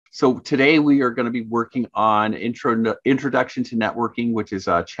So today we are going to be working on Introduction to Networking, which is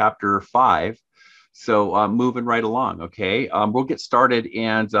chapter 5. So moving right along, okay? We'll get started,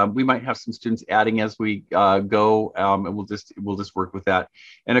 and we might have some students adding as we go, and we'll just work with that.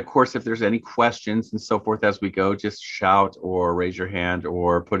 And of course, if there's any questions and so forth as we go, just shout or raise your hand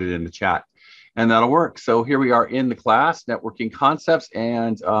or put it in the chat, and that'll work. So here we are in the class, networking concepts,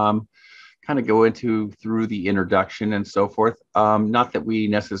 and kind of go through the introduction and so forth. Not that we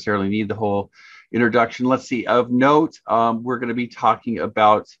necessarily need the whole introduction. Let's see. Of note, we're going to be talking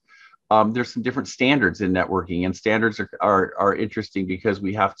about there's some different standards in networking, and standards are interesting because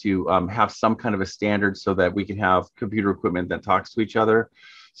we have to have some kind of a standard so that we can have computer equipment that talks to each other.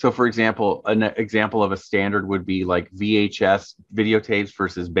 So for example, an example of a standard would be like VHS videotapes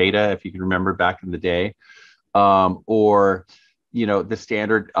versus beta, if you can remember back in the day. Or, the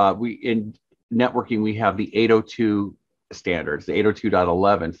standard, in networking, we have the 802 standards, the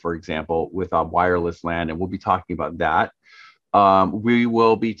 802.11, for example, with wireless LAN, and we'll be talking about that. We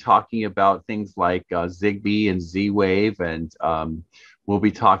will be talking about things like Zigbee and Z-Wave, and we'll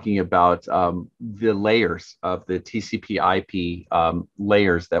be talking about the layers of the TCP/IP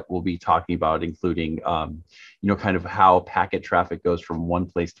layers that we'll be talking about, including, kind of how packet traffic goes from one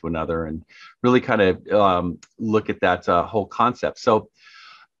place to another, and really kind of look at that whole concept. So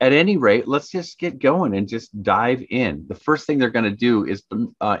at any rate, let's just get going and just dive in. The first thing they're going to do is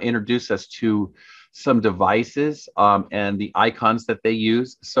introduce us to some devices and the icons that they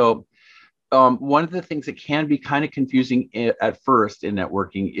use. So one of the things that can be kind of confusing at first in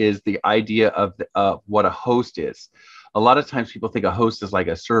networking is the idea of what a host is. A lot of times people think a host is like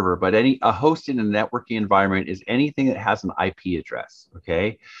a server, but a host in a networking environment is anything that has an IP address,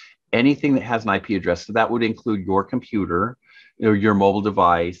 okay? Anything that has an IP address. So that would include your computer, your mobile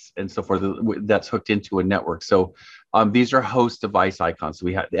device, and so forth, that's hooked into a network. So these are host device icons. So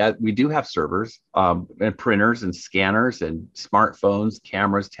we do have servers and printers and scanners and smartphones,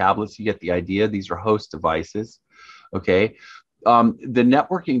 cameras, tablets. You get the idea. These are host devices. Okay. The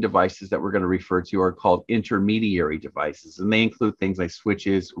networking devices that we're going to refer to are called intermediary devices, and they include things like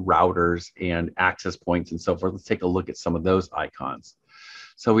switches, routers, and access points, and so forth. Let's take a look at some of those icons.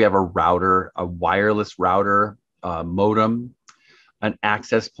 So we have a router, a wireless router, modem, an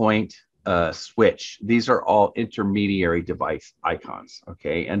access point, switch. These are all intermediary device icons,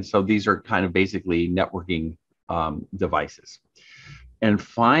 okay? And so these are kind of basically networking devices. And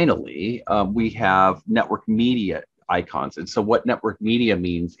finally, we have network media icons. And so what network media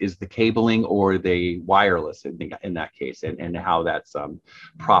means is the cabling or the wireless in that case, and how that's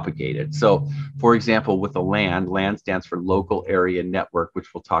propagated. So for example, with the LAN stands for local area network,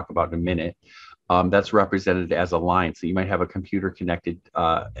 which we'll talk about in a minute. That's represented as a line. So you might have a computer connected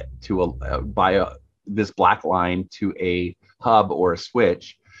this black line to a hub or a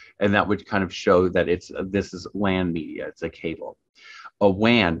switch, and that would kind of show that this is LAN media. It's a cable. A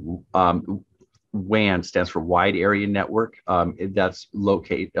WAN stands for wide area network. That's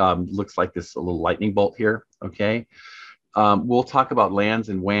looks like this little lightning bolt here. Okay. We'll talk about LANs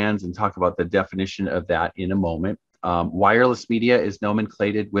and WANs and talk about the definition of that in a moment. Wireless media is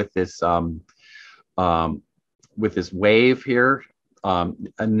nomenclated with this wave here.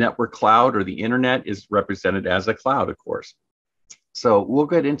 A network cloud or the internet is represented as a cloud, of course. So we'll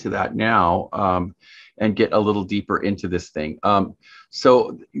get into that now and get a little deeper into this thing.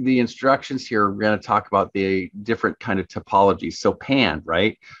 So the instructions here, we're going to talk about the different kind of topologies. So PAN,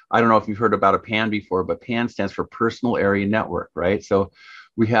 right? I don't know if you've heard about a PAN before, but PAN stands for personal area network, right? So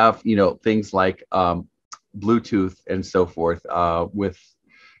we have, things like Bluetooth and so forth with,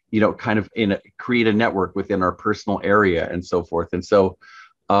 kind of create a network within our personal area and so forth. And so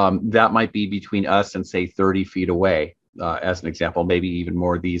that might be between us and say 30 feet away, as an example, maybe even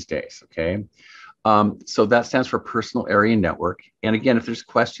more these days, okay? So that stands for personal area network. And again, if there's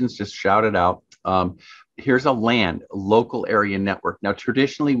questions, just shout it out. Here's a LAN, local area network. Now,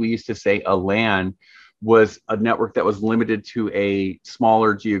 traditionally, we used to say a LAN was a network that was limited to a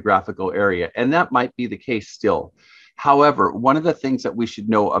smaller geographical area, and that might be the case still. However, one of the things that we should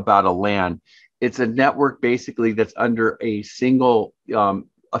know about a LAN, it's a network basically that's under a single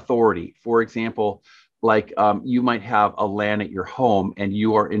authority. For example, like you might have a LAN at your home and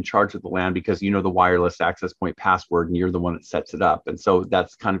you are in charge of the LAN because you know the wireless access point password and you're the one that sets it up. And so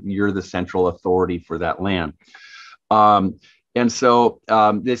that's kind of, you're the central authority for that LAN. And so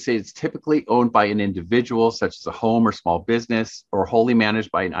they say it's typically owned by an individual, such as a home or small business, or wholly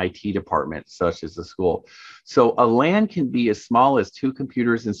managed by an IT department, such as a school. So a LAN can be as small as 2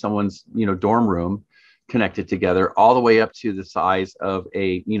 computers in someone's, dorm room connected together, all the way up to the size of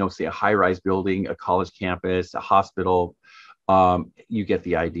a, say a high-rise building, a college campus, a hospital, You get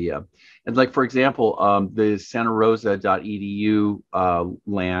the idea. And like, for example, the Santa Rosa.edu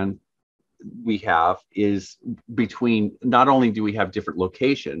LAN we have is between, not only do we have different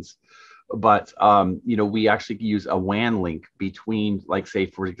locations, but we actually use a WAN link between, like, say,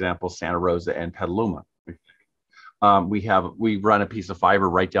 for example, Santa Rosa and Petaluma. We run a piece of fiber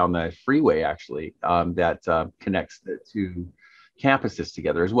right down the freeway, actually, that connects the two campuses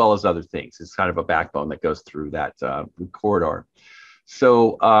together, as well as other things. It's kind of a backbone that goes through that corridor.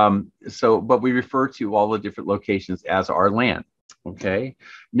 So, but we refer to all the different locations as our LAN. Okay.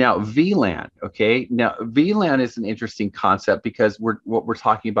 Now VLAN. Okay. Now VLAN is an interesting concept because what we're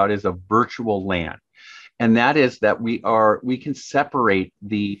talking about is a virtual LAN, and that is that we can separate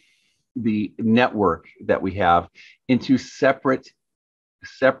the network that we have into separate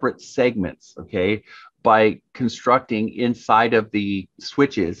segments. Okay, by constructing inside of the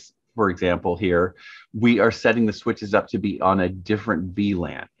switches. For example, here, we are setting the switches up to be on a different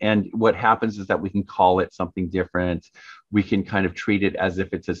VLAN. And what happens is that we can call it something different. We can kind of treat it as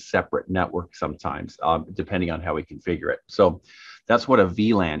if it's a separate network sometimes, depending on how we configure it. So that's what a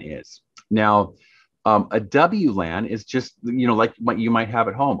VLAN is. Now, a WLAN is just, like what you might have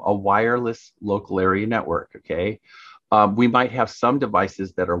at home, a wireless local area network, okay? We might have some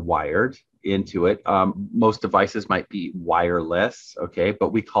devices that are wired into it. Most devices might be wireless, okay,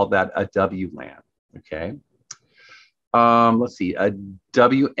 but we call that a WLAN, okay. Let's see, a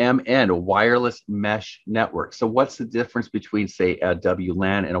WMN, a wireless mesh network. So what's the difference between, say, a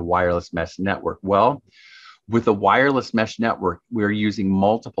WLAN and a wireless mesh network? Well, with a wireless mesh network, we're using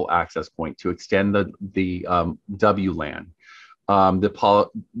multiple access points to extend the WLAN.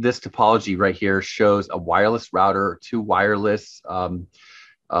 This topology right here shows a wireless router, two wireless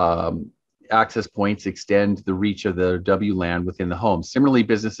access points extend the reach of the WLAN within the home. Similarly,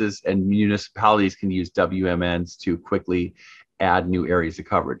 businesses and municipalities can use WMNs to quickly add new areas of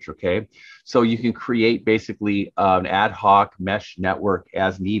coverage, okay? So you can create basically an ad hoc mesh network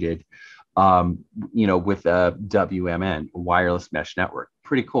as needed, with a WMN, wireless mesh network.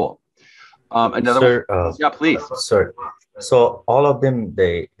 Pretty cool. Sir, yeah, please. Sir, so all of them,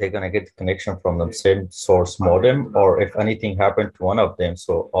 they're gonna get the connection from the same source modem, or if anything happened to one of them,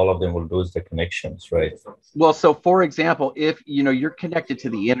 so all of them will lose the connections, right? Well, so for example, if you're connected to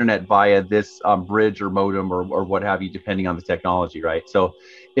the internet via this bridge or modem or what have you, depending on the technology, right? So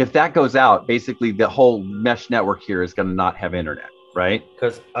if that goes out, basically the whole mesh network here is going to not have internet, right?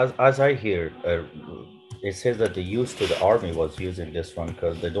 Because as I hear, it says that the the army was using this one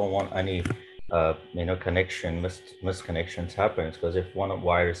because they don't want any misconnections happens, because if one of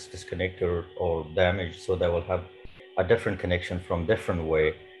wire is disconnected or damaged, so they will have a different connection from different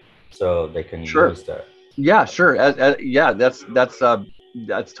way, so they can use that. Yeah, sure. Yeah, that's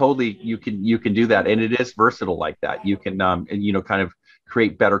totally, you can do that, and it is versatile like that. You can and kind of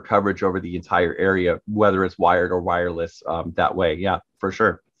create better coverage over the entire area, whether it's wired or wireless, that way. Yeah, for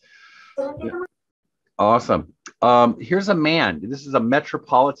sure. Yeah. Awesome. Here's a MAN. This is a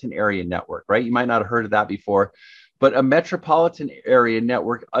metropolitan area network, right? You might not have heard of that before, but a metropolitan area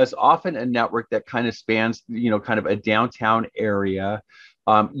network is often a network that kind of spans, kind of a downtown area.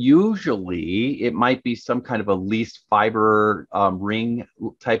 Usually it might be some kind of a leased fiber ring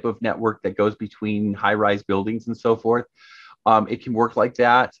type of network that goes between high-rise buildings and so forth. It can work like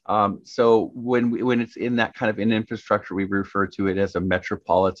that. So when it's in that kind of an infrastructure, we refer to it as a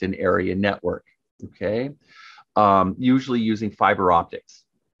metropolitan area network. Okay, usually using fiber optics.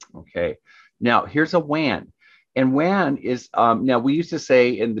 Okay, now here's a WAN. And WAN is, now we used to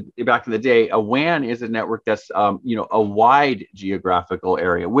say back in the day, a WAN is a network that's, a wide geographical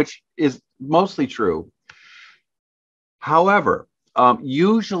area, which is mostly true. However,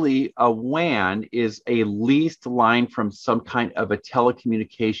 usually a WAN is a leased line from some kind of a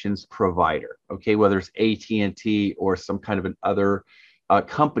telecommunications provider, okay, whether it's AT&T or some kind of an other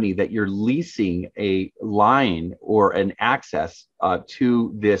company that you're leasing a line or an access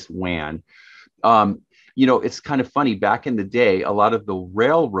to this WAN. It's kind of funny. Back in the day, a lot of the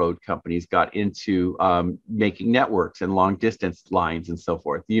railroad companies got into making networks and long distance lines and so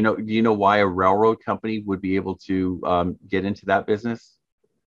forth. Do you know why a railroad company would be able to get into that business?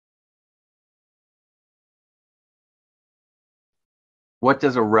 What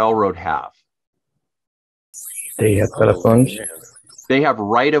does a railroad have? They have telephones. They have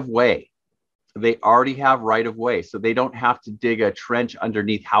right of way. They already have right of way, so they don't have to dig a trench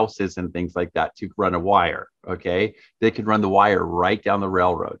underneath houses and things like that to run a wire. Okay, they can run the wire right down the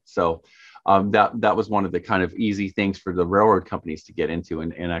railroad. So that was one of the kind of easy things for the railroad companies to get into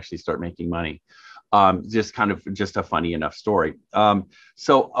and actually start making money. Just a funny enough story.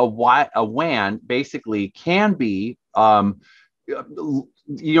 So a WAN basically can be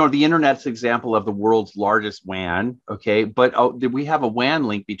you know, the internet's example of the world's largest WAN, okay, but we have a WAN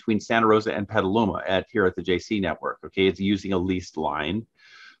link between Santa Rosa and Petaluma here at the JC network, okay. It's using a leased line.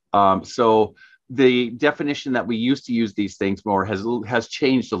 So the definition that we used to use these things more has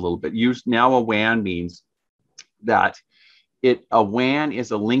changed a little bit. Now a WAN means that a WAN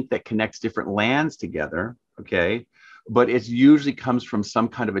is a link that connects different LANs together, okay, but it usually comes from some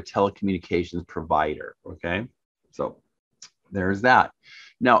kind of a telecommunications provider, okay. So there's that.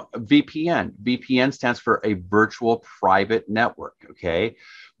 Now, VPN stands for a virtual private network, okay?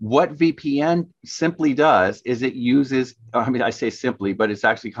 What VPN simply does is it uses, I mean, I say simply, but it's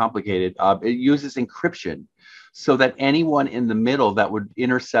actually complicated. It uses encryption so that anyone in the middle that would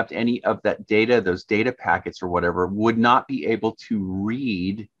intercept any of that data, those data packets or whatever, would not be able to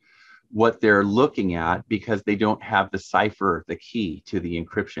read what they're looking at because they don't have the cipher, the key to the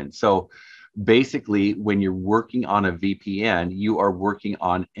encryption. So basically, when you're working on a VPN, you are working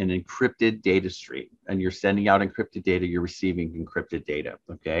on an encrypted data stream, and you're sending out encrypted data, you're receiving encrypted data,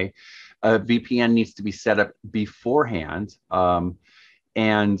 okay? A VPN needs to be set up beforehand.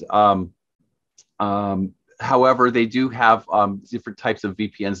 However, they do have different types of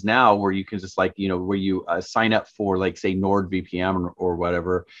VPNs now where you can just where you sign up for, like, say, NordVPN or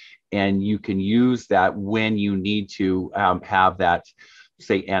whatever, and you can use that when you need to have that,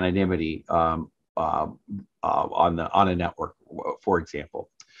 say, anonymity on a network, for example.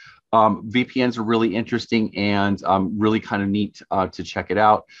 VPNs are really interesting and really kind of neat to check it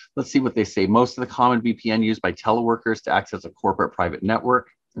out. Let's see what they say. Most of the common VPN used by teleworkers to access a corporate private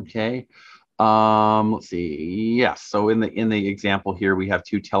network. Okay. Let's see. Yes. So in the example here, we have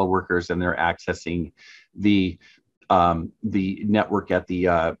two teleworkers and they're accessing the network at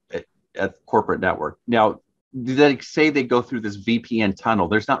the corporate network. Now, they say they go through this VPN tunnel.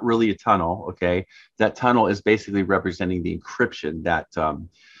 There's not really a tunnel, okay? That tunnel is basically representing the encryption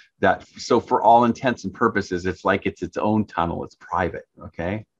so for all intents and purposes, it's like it's its own tunnel. It's private,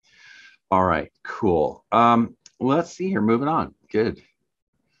 okay? All right, cool. Let's see here, moving on. Good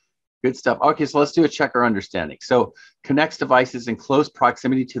stuff. Okay, so let's do a check our understanding. So connects devices in close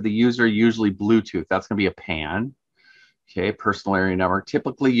proximity to the user, usually Bluetooth. That's gonna be a PAN. Okay, personal area network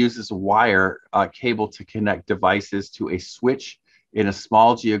typically uses a wire cable to connect devices to a switch in a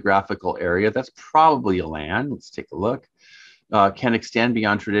small geographical area. That's probably a LAN. Let's take a look. Can extend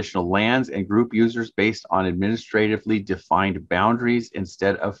beyond traditional LANs and group users based on administratively defined boundaries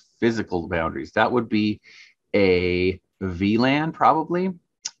instead of physical boundaries. That would be a VLAN, probably.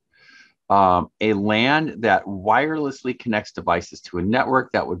 A LAN that wirelessly connects devices to a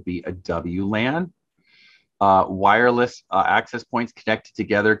network, that would be a WLAN. Wireless access points connected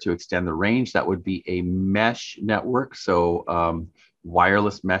together to extend the range, that would be a mesh network. So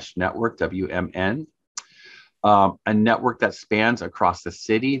wireless mesh network, WMN. A network that spans across the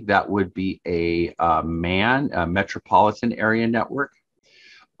city, that would be a MAN, a metropolitan area network.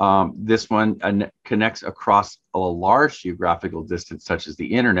 This one connects across a large geographical distance, such as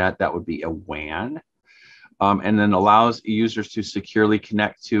the internet, that would be a WAN. And then allows users to securely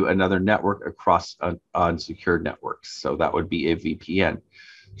connect to another network across unsecured networks. So that would be a VPN.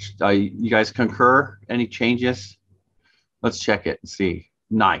 You guys concur? Any changes? Let's check it and see.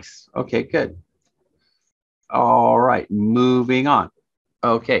 Nice. Okay, good. All right, moving on.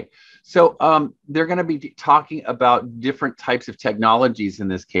 Okay, so they're going to be talking about different types of technologies in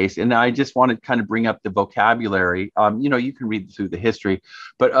this case, and I just want to kind of bring up the vocabulary. You can read through the history,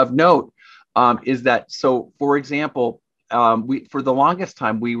 but of note is that, so for example, for the longest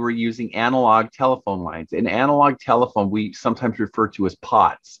time we were using analog telephone lines. An analog telephone we sometimes refer to as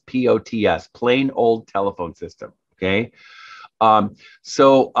POTS, P-O-T-S, plain old telephone system. Okay. Back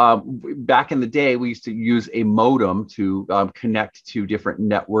in the day, we used to use a modem to connect to different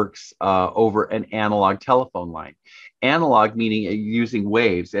networks over an analog telephone line. Analog meaning using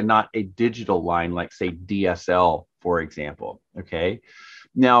waves and not a digital line like, say, DSL, for example. Okay.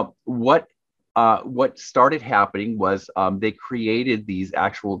 Now, what started happening was they created these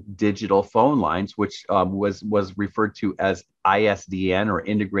actual digital phone lines, which was referred to as ISDN, or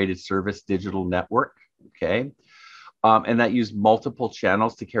Integrated Service Digital Network. Okay. And that used multiple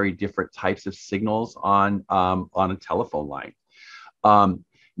channels to carry different types of signals on a telephone line.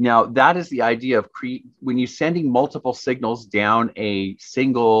 Now, that is the idea of when you're sending multiple signals down a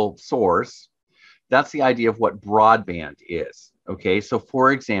single source, that's the idea of what broadband is. Okay, so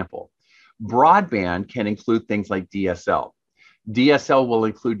for example, broadband can include things like DSL. DSL will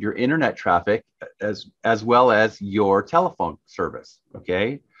include your internet traffic as well as your telephone service.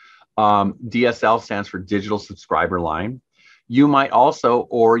 Okay. DSL stands for digital subscriber line. You might also,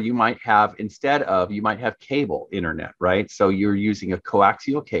 or you might have, instead of, you might have cable internet, right? So you're using a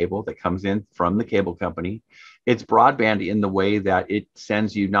coaxial cable that comes in from the cable company. It's broadband in the way that it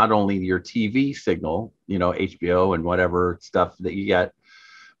sends you not only your TV signal, you know, HBO and whatever stuff that you get,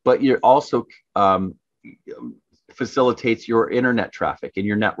 but you're also facilitates your internet traffic and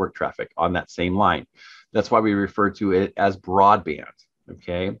your network traffic on that same line. That's why we refer to it as broadband.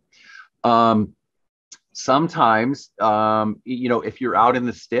 Okay. Sometimes, you know, if you're out in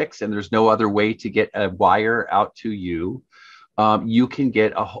the sticks and there's no other way to get a wire out to you, you can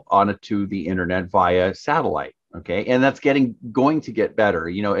get onto the internet via satellite. Okay. And that's going to get better.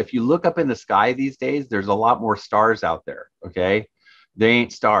 You know, if you look up in the sky these days, there's a lot more stars out there. Okay. They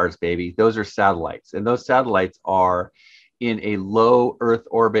ain't stars, baby. Those are satellites. And those satellites are in a low Earth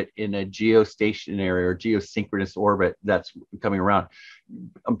orbit in a geostationary or geosynchronous orbit that's coming around.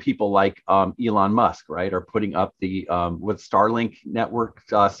 People like Elon Musk, right, are putting up the with Starlink network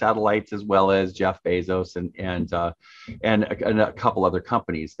satellites, as well as Jeff Bezos and a couple other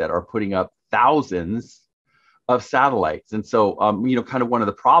companies that are putting up thousands of satellites. And so, you know, kind of one of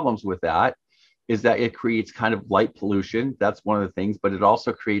the problems with that is that it creates kind of light pollution. That's one of the things, but it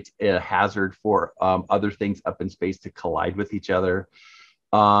also creates a hazard for other things up in space to collide with each other.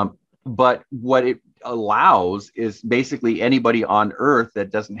 But what it allows is basically anybody on Earth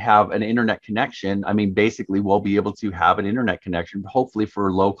that doesn't have an internet connection, I mean, basically will be able to have an internet connection, hopefully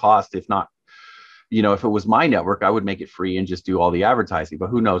for low cost. If not, you know, if it was my network, I would make it free and just do all the advertising, but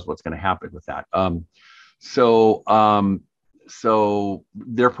who knows what's going to happen with that. So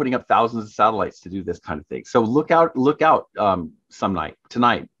they're putting up thousands of satellites to do this kind of thing. So look out some night,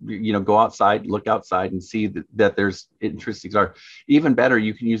 tonight, you know, go outside, look outside and see that there's interesting stars. Even better,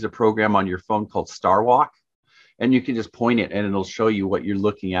 you can use a program on your phone called Star Walk, and you can just point it and it'll show you what you're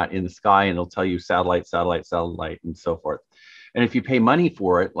looking at in the sky, and it'll tell you satellite, satellite, satellite, and so forth. And if you pay money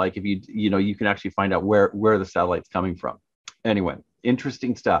for it, like if you know, you can actually find out where the satellite's coming from. Anyway,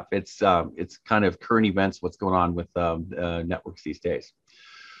 interesting stuff. It's kind of current events, what's going on with networks these days.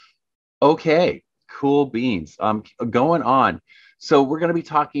 Okay, cool beans. Going on. So we're going to be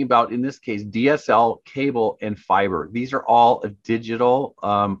talking about, in this case, DSL, cable, and fiber. These are all digital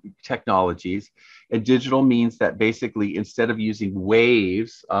technologies. And digital means that basically, instead of using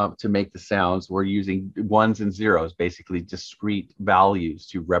waves to make the sounds, we're using ones and zeros, basically discrete values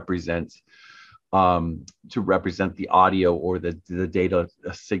to represent the audio or the data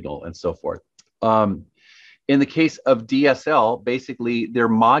signal and so forth. In the case of DSL, basically they're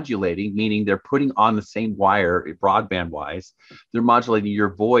modulating, meaning they're putting on the same wire, broadband wise, they're modulating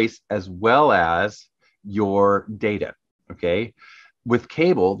your voice as well as your data. Okay. With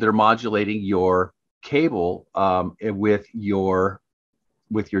cable, they're modulating your cable with your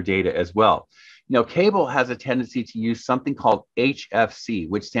data as well. Now, cable has a tendency to use something called HFC,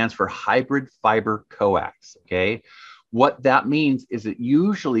 which stands for hybrid fiber coax. Okay. What that means is it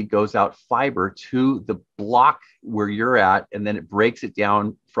usually goes out fiber to the block where you're at, and then it breaks it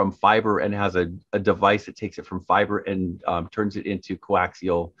down from fiber and has a device that takes it from fiber and turns it into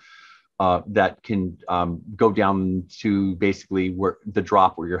coaxial that can go down to basically where the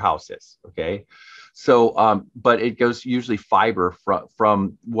drop where your house is. Okay. So, but it goes usually fiber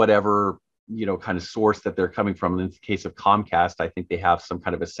from whatever, you know, kind of source that they're coming from. In the case of Comcast, I think they have some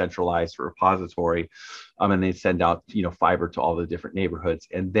kind of a centralized repository, and they send out, you know, fiber to all the different neighborhoods,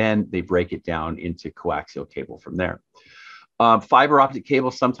 and then they break it down into coaxial cable from there. Fiber optic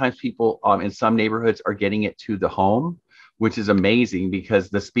cable, sometimes people in some neighborhoods are getting it to the home, which is amazing because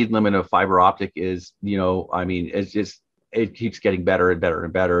the speed limit of fiber optic is, you know, I mean, it keeps getting better and better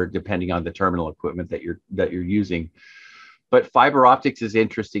and better depending on the terminal equipment that you're using. But fiber optics is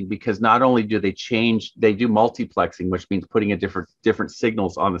interesting because not only do they do multiplexing, which means putting a different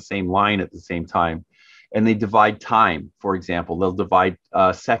signals on the same line at the same time. And they divide time. For example, they'll divide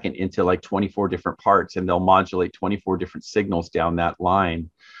a second into like 24 different parts, and they'll modulate 24 different signals down that line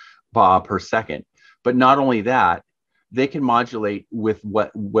per second. But not only that, they can modulate with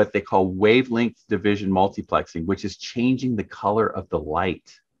what they call wavelength division multiplexing, which is changing the color of the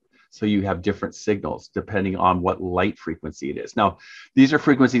light. So you have different signals depending on what light frequency it is. Now, these are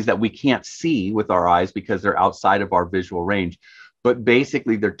frequencies that we can't see with our eyes because they're outside of our visual range. But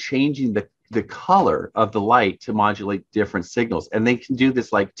basically, they're changing the color of the light to modulate different signals. And they can do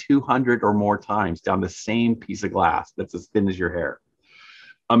this like 200 or more times down the same piece of glass that's as thin as your hair.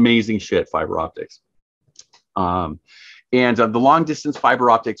 Amazing shit, fiber optics. And the long distance fiber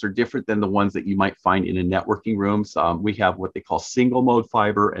optics are different than the ones that you might find in a networking rooms. We have what they call single mode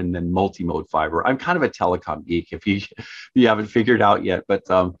fiber and then multi-mode fiber. I'm kind of a telecom geek if you haven't figured out yet, but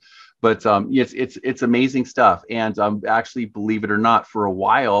But it's amazing stuff. And actually, believe it or not, for a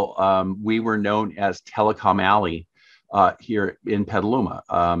while we were known as Telecom Alley here in Petaluma.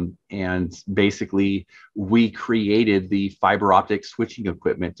 And basically, we created the fiber optic switching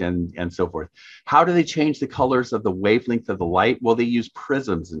equipment and so forth. How do they change the colors of the wavelength of the light? Well, they use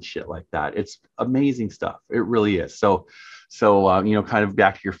prisms and shit like that. It's amazing stuff. It really is. So kind of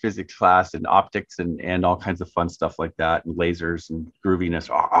back to your physics class and optics and all kinds of fun stuff like that, and lasers and grooviness.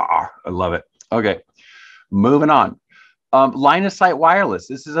 I love it. Okay, moving on. Line of sight wireless.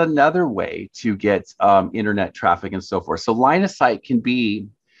 This is another way to get internet traffic and so forth. So line of sight can be,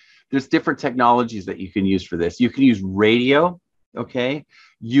 there's different technologies that you can use for this. You can use radio, okay?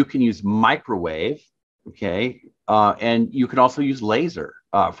 You can use microwave, okay? And you can also use laser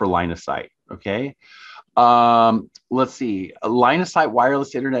for line of sight, okay? Let's see. A line of sight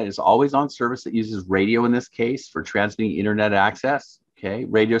wireless internet is always on service that uses radio in this case for transmitting internet access. Okay.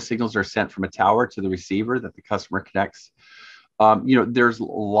 Radio signals are sent from a tower to the receiver that the customer connects. There's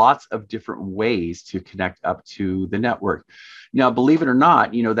lots of different ways to connect up to the network. Now, believe it or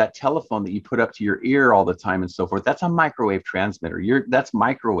not, that telephone that you put up to your ear all the time and so forth, that's a microwave transmitter. That's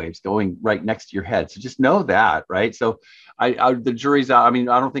microwaves going right next to your head. So just know that, right? So the jury's out. I mean,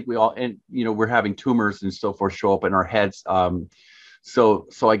 I don't think we all, and we're having tumors and so forth show up in our heads. So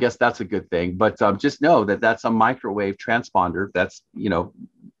I guess that's a good thing. But just know that that's a microwave transponder that's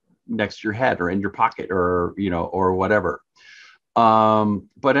next to your head or in your pocket or or whatever.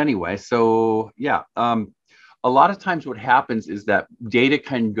 But anyway, so yeah. A lot of times what happens is that data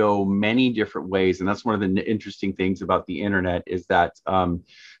can go many different ways. And that's one of the interesting things about the internet is that the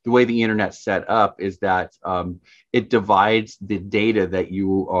way the internet's set up is that it divides the data that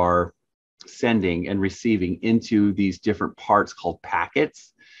you are sending and receiving into these different parts called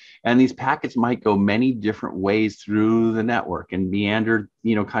packets. And these packets might go many different ways through the network and meander,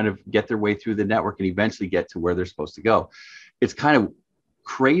 kind of get their way through the network and eventually get to where they're supposed to go. It's kind of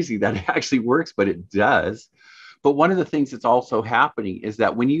crazy that it actually works, but it does. But one of the things that's also happening is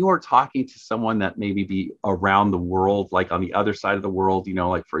that when you are talking to someone that maybe be around the world, like on the other side of the world,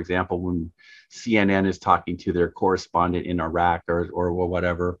 like for example, when CNN is talking to their correspondent in Iraq or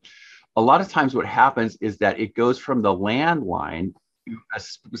whatever, a lot of times what happens is that it goes from the landline to a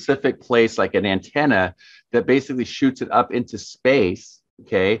specific place, like an antenna that basically shoots it up into space,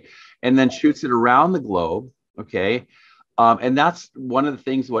 okay, and then shoots it around the globe, okay. And that's one of the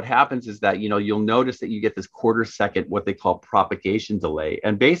things. What happens is that you'll notice that you get this quarter second, what they call propagation delay,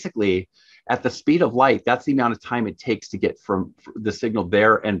 and basically at the speed of light, that's the amount of time it takes to get from the signal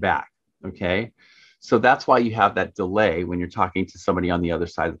there and back. Okay, so that's why you have that delay when you're talking to somebody on the other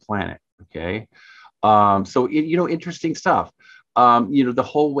side of the planet. Okay, so interesting stuff. The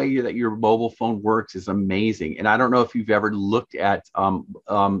whole way that your mobile phone works is amazing. And I don't know if you've ever looked at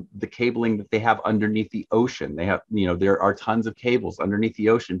the cabling that they have underneath the ocean. They have, there are tons of cables underneath the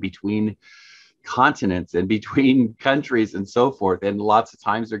ocean between continents and between countries and so forth. And lots of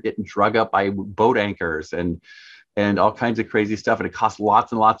times they're getting drug up by boat anchors and all kinds of crazy stuff. And it costs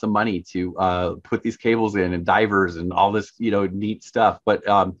lots and lots of money to put these cables in, and divers and all this, neat stuff. But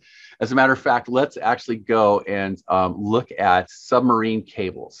as a matter of fact, let's actually go and look at submarine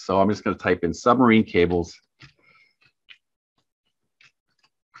cables. So I'm just going to type in submarine cables.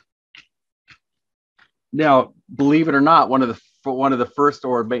 Now, believe it or not, one of the first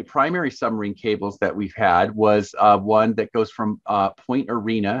or primary submarine cables that we've had was one that goes from Point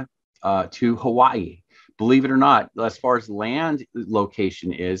Arena to Hawaii. Believe it or not, as far as land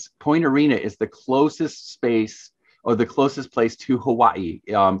location is, Point Arena is the closest space or the closest place to Hawaii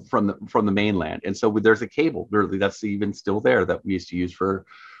from the mainland. And so there's a cable literally that's even still there that we used to use for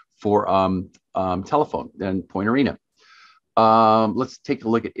telephone and Point Arena. Let's take a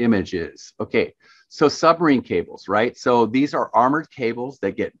look at images. Okay, so submarine cables, right? So these are armored cables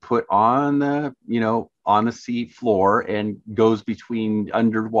that get put on the, on the sea floor and goes between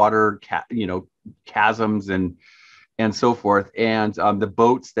underwater, chasms and so forth. And the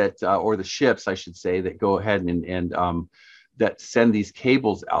boats that, or the ships, I should say, that go ahead and that send these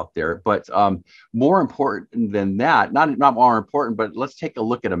cables out there. But more important than that, not more important, but let's take a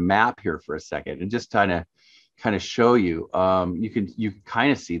look at a map here for a second and just kind of show you. You can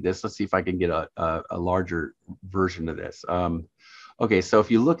kind of see this. Let's see if I can get a larger version of this. Okay, so if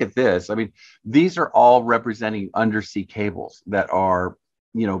you look at this, I mean, these are all representing undersea cables that are,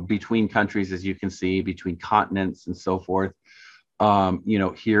 between countries, as you can see, between continents and so forth.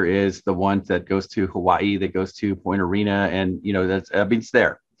 Here is the one that goes to Hawaii, that goes to Point Arena, and it's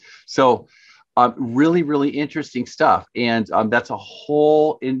there. So really, really interesting stuff, and that's a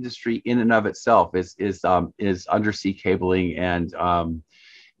whole industry in and of itself. Is undersea cabling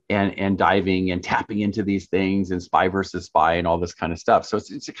and diving and tapping into these things and spy versus spy and all this kind of stuff. So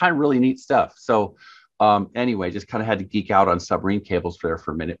it's a kind of really neat stuff. So anyway, just kind of had to geek out on submarine cables for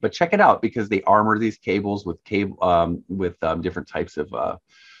a minute, but check it out because they armor these cables with different types of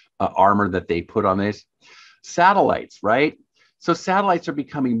armor that they put on this. Satellites, right? So satellites are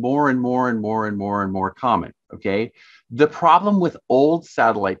becoming more and more and more and more and more common. Okay. The problem with old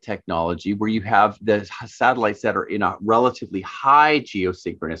satellite technology, where you have the satellites that are in a relatively high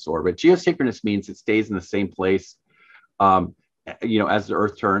geosynchronous orbit. Geosynchronous means it stays in the same place, as the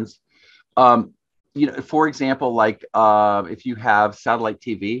Earth turns. For example, like if you have satellite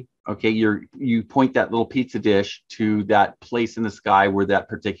TV, okay, you point that little pizza dish to that place in the sky where that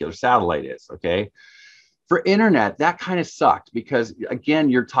particular satellite is. Okay. For internet, that kind of sucked because again,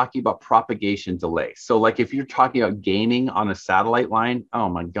 you're talking about propagation delay. So like if you're talking about gaming on a satellite line, oh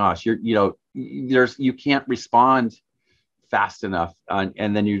my gosh, you can't respond fast enough.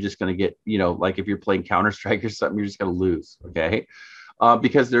 And then you're just going to get, like if you're playing Counter-Strike or something, you're just going to lose. Okay.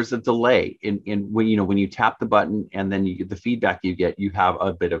 Because there's a delay in when you tap the button and then you get the feedback you have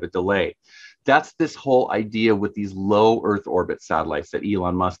a bit of a delay. That's this whole idea with these low Earth orbit satellites that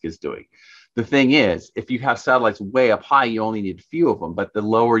Elon Musk is doing. The thing is, if you have satellites way up high, you only need a few of them. But the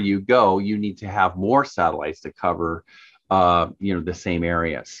lower you go, you need to have more satellites to cover, the same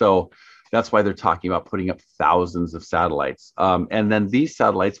area. So that's why they're talking about putting up thousands of satellites. And then these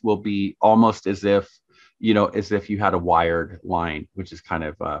satellites will be almost as if you had a wired line, which is kind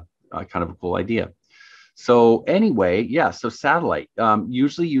of a cool idea. So anyway, so satellite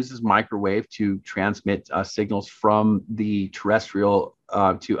usually uses microwave to transmit signals from the terrestrial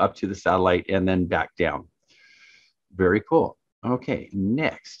up to the satellite and then back down. Very cool. Okay,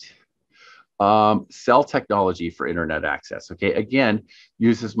 next. Cell technology for internet access. Okay, again,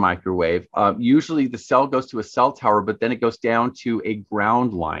 uses microwave. Usually the cell goes to a cell tower, but then it goes down to a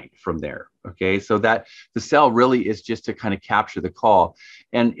ground line from there. Okay, so that the cell really is just to kind of capture the call.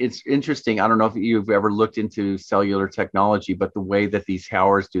 And it's interesting. I don't know if you've ever looked into cellular technology, but the way that these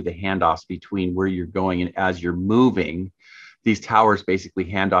towers do the handoffs between where you're going and as you're moving, these towers basically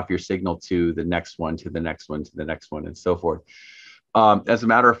hand off your signal to the next one, to the next one, to the next one, and so forth. As a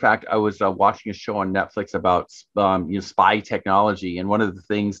matter of fact, I was watching a show on Netflix about spy technology, and one of the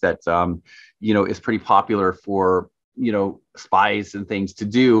things that is pretty popular for spies and things to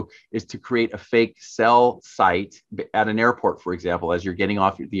do is to create a fake cell site at an airport, for example, as you're getting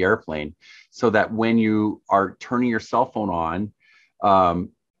off the airplane, so that when you are turning your cell phone on,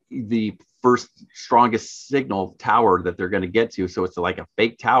 the first strongest signal tower that they're going to get to, so it's like a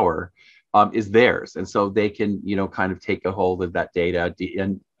fake tower, is theirs. And so they can, kind of take a hold of that data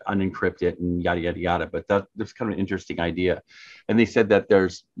and unencrypt it and yada, yada, yada. But that's kind of an interesting idea. And they said that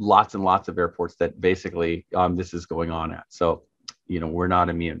there's lots and lots of airports that basically this is going on at. So, we're not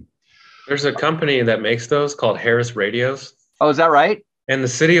immune. There's a company that makes those called Harris Radios. Oh, is that right? And the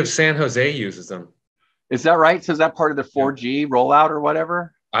city of San Jose uses them. Is that right? So is that part of the 4G rollout or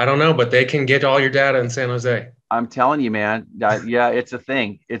whatever? I don't know, but they can get all your data in San Jose. I'm telling you, man. Yeah, it's a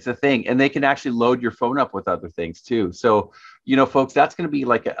thing. It's a thing. And they can actually load your phone up with other things too. So, folks, that's going to be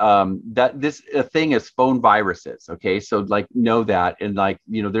like a thing is phone viruses. Okay. So like know that. And like,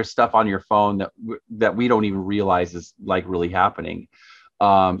 there's stuff on your phone that we don't even realize is like really happening.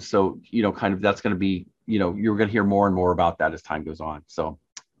 So, kind of that's going to be, you're going to hear more and more about that as time goes on. So,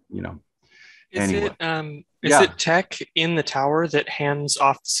 Is it tech in the tower that hands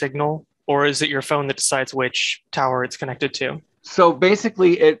off the signal, or is it your phone that decides which tower it's connected to? So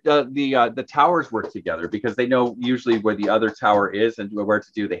basically, the towers work together because they know usually where the other tower is and where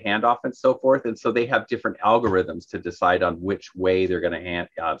to do the handoff and so forth. And so they have different algorithms to decide on which way they're going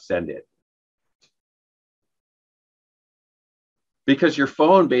to send it. Because your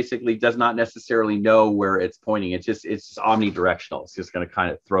phone basically does not necessarily know where it's pointing. It's just omnidirectional. It's just going to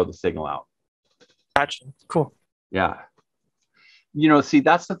kind of throw the signal out. Gotcha. Cool. Yeah. See,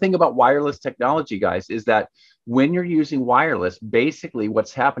 that's the thing about wireless technology, guys, is that when you're using wireless, basically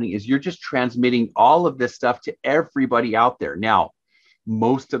what's happening is you're just transmitting all of this stuff to everybody out there. Now,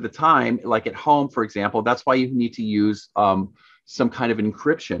 most of the time, like at home, for example, that's why you need to use some kind of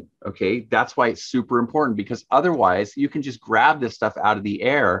encryption. Okay. That's why it's super important, because otherwise you can just grab this stuff out of the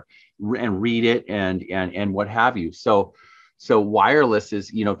air and read it and what have you. So wireless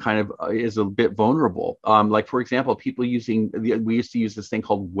is, kind of is a bit vulnerable. Like, for example, we used to use this thing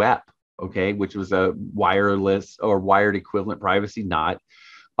called WEP, okay, which was a wireless or wired equivalent privacy knot.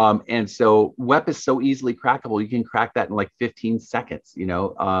 And so WEP is so easily crackable. You can crack that in like 15 seconds,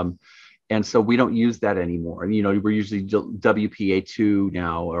 and so we don't use that anymore. We're usually WPA2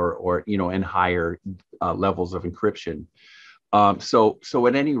 now or and higher levels of encryption. So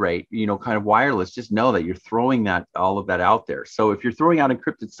at any rate, kind of wireless, just know that you're throwing all of that out there. So if you're throwing out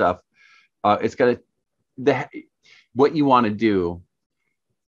encrypted stuff, it's got to, what you want to do,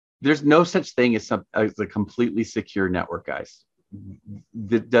 there's no such thing as a completely secure network, guys.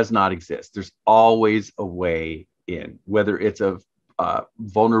 That does not exist. There's always a way in, whether it's a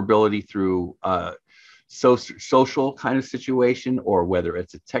vulnerability through social kind of situation, or whether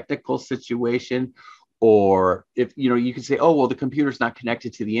it's a technical situation, or if you can say, oh well, the computer's not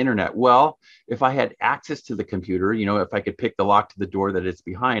connected to the internet. Well, if I had access to the computer, if I could pick the lock to the door that it's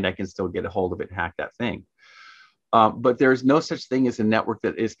behind, I can still get a hold of it and hack that thing. But there's no such thing as a network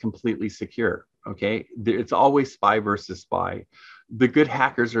that is completely secure. Okay, it's always spy versus spy. The good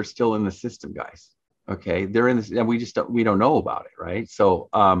hackers are still in the system, guys. Okay, they're in this, and we don't know about it, right? So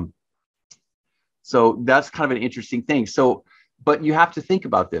so that's kind of an interesting thing. So, but you have to think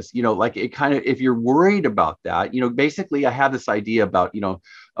about this, like it kind of, if you're worried about that, basically I have this idea about,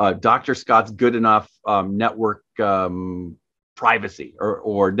 Dr. Scott's good enough network privacy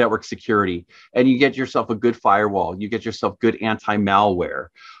or network security, and you get yourself a good firewall, you get yourself good anti-malware,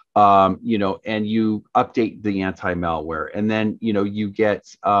 and you update the anti-malware, and then, you get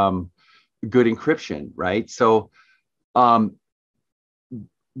good encryption, right? So,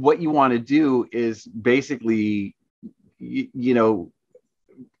 what you want to do is basically, be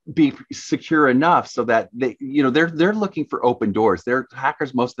secure enough so that they're looking for open doors. Their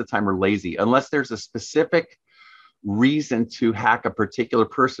hackers most of the time are lazy, unless there's a specific reason to hack a particular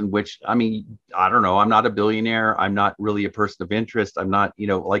person, which, I mean, I don't know. I'm not a billionaire. I'm not really a person of interest. I'm not,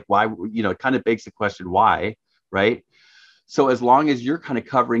 like, why, it kind of begs the question, why, right? So as long as you're kind of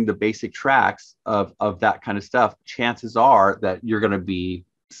covering the basic tracks of that kind of stuff, chances are that you're going to be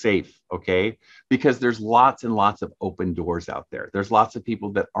safe, okay? Because there's lots and lots of open doors out there. There's lots of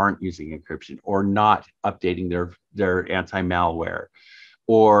people that aren't using encryption or not updating their anti-malware,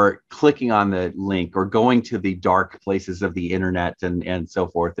 or clicking on the link, or going to the dark places of the internet and so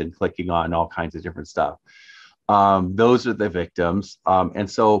forth, and clicking on all kinds of different stuff. Those are the victims. And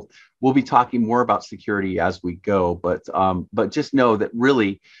so we'll be talking more about security as we go, but just know that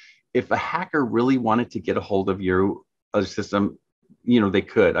really, if a hacker really wanted to get a hold of your system, they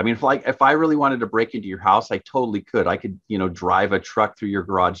could. I mean, if I really wanted to break into your house, I totally could. I could, drive a truck through your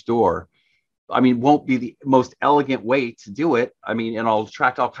garage door. I mean, won't be the most elegant way to do it. I mean, and I'll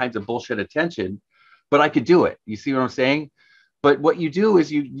attract all kinds of bullshit attention, but I could do it. You see what I'm saying? But what you do is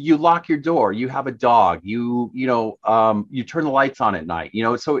you lock your door. You have a dog. You turn the lights on at night.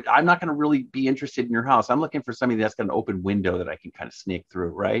 So I'm not going to really be interested in your house. I'm looking for somebody that's got an open window that I can kind of sneak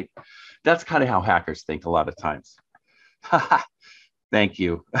through, right? That's kind of how hackers think a lot of times. Thank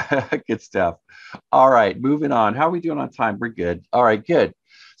you. Good stuff. All right, moving on. How are we doing on time? We're good. All right, good.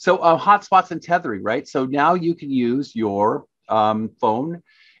 So hotspots and tethering, right? So now you can use your phone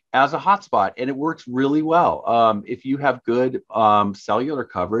as a hotspot, and it works really well. If you have good cellular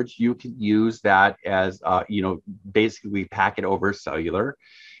coverage, you can use that as, basically pack it over cellular,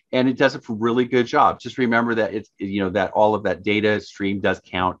 and it does a really good job. Just remember that it's, that all of that data stream does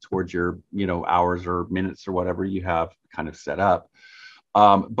count towards your, hours or minutes or whatever you have kind of set up.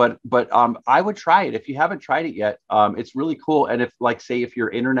 But I would try it if you haven't tried it yet. It's really cool. And if, like, say, if your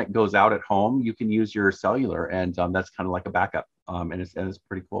internet goes out at home, you can use your cellular, and that's kind of like a backup. And it's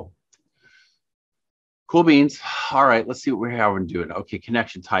pretty cool. Cool beans. All right, let's see what we're having doing. Okay,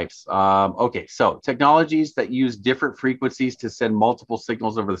 connection types. Okay, so technologies that use different frequencies to send multiple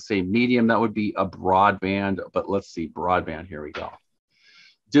signals over the same medium. That would be a broadband. But let's see, broadband. Here we go.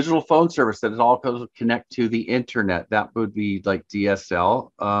 Digital phone service that is all connect to the internet. That would be like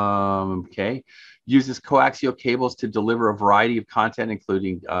DSL. Okay. Uses coaxial cables to deliver a variety of content,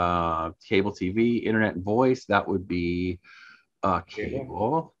 including cable TV, internet, and voice. That would be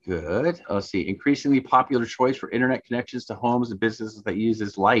cable. Good. Let's see. Increasingly popular choice for internet connections to homes and businesses that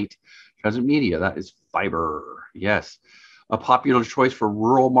uses light transit media. That is fiber. Yes. A popular choice for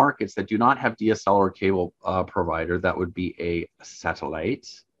rural markets that do not have DSL or cable provider. That would be a satellite.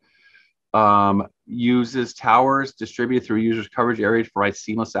 Uses towers distributed through users' coverage areas to provide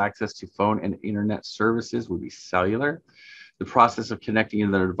seamless access to phone and internet services. Would be cellular. The process of connecting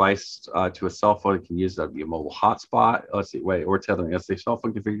another device to a cell phone, it can use, that would be a mobile hotspot. Let's see, wait, or tethering. Let's say cell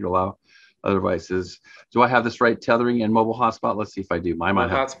phone configured to allow other devices. Do I have this right? Tethering and mobile hotspot. Let's see if I do. My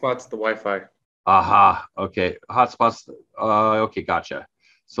hotspot's the Wi-Fi. Aha. Okay. Hotspots. Okay. Gotcha.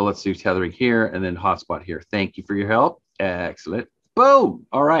 So let's do tethering here and then hotspot here. Thank you for your help. Excellent. Boom.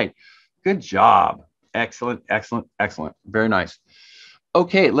 All right. Good job. Excellent. Excellent. Excellent. Very nice.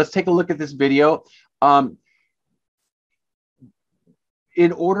 Okay. Let's take a look at this video.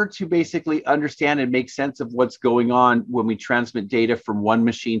 in order to basically understand and make sense of what's going on when we transmit data from one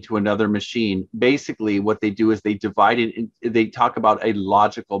machine to another machine, basically what they do is they divide it, they talk about a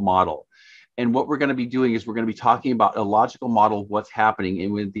logical model. And what we're going to be doing is we're going to be talking about a logical model of what's happening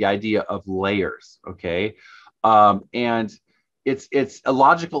and with the idea of layers, okay? And it's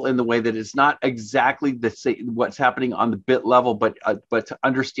illogical in the way that it's not exactly the same what's happening on the bit level, but to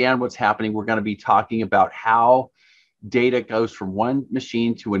understand what's happening, we're going to be talking about how data goes from one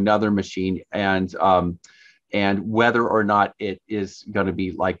machine to another machine, and whether or not it is going to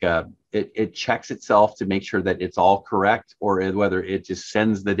be like it checks itself to make sure that it's all correct, or whether it just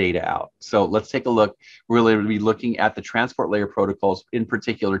sends the data out. So let's take a look. We're going to be looking at the transport layer protocols, in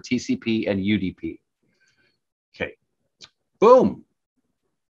particular TCP and UDP. Okay, boom.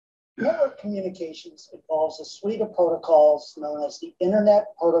 Network communications involves a suite of protocols known as the Internet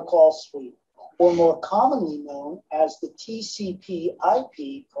Protocol Suite, or more commonly known as the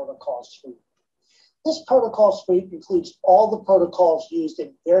TCP/IP protocol suite. This protocol suite includes all the protocols used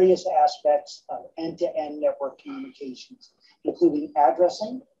in various aspects of end-to-end network communications, including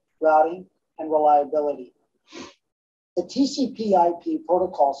addressing, routing, and reliability. The TCP/IP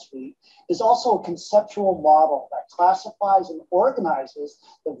protocol suite is also a conceptual model that classifies and organizes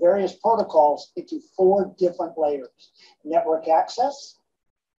the various protocols into 4 different layers: network access,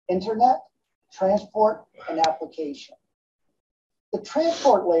 internet, transport, and application. The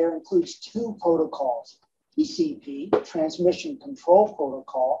transport layer includes 2 protocols: TCP, Transmission Control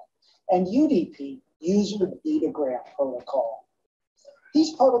Protocol, and UDP, User Datagram Protocol.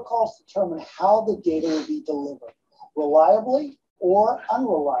 These protocols determine how the data will be delivered, reliably or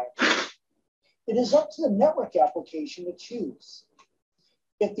unreliably. It is up to the network application to choose.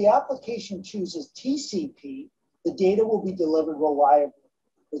 If the application chooses TCP, the data will be delivered reliably,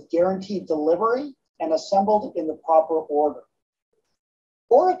 with guaranteed delivery and assembled in the proper order.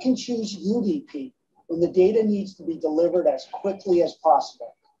 Or it can choose UDP, when the data needs to be delivered as quickly as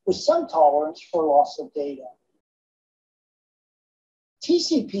possible, with some tolerance for loss of data.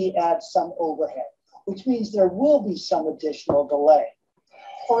 TCP adds some overhead, which means there will be some additional delay.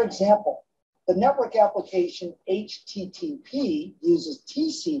 For example, the network application HTTP uses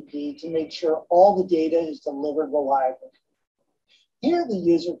TCP to make sure all the data is delivered reliably. Here, the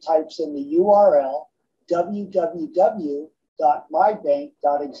user types in the URL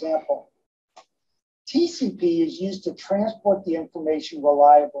www.mybank.example. TCP is used to transport the information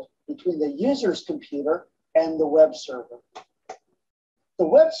reliably between the user's computer and the web server. The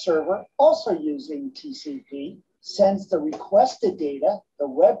web server, also using TCP, sends the requested data, the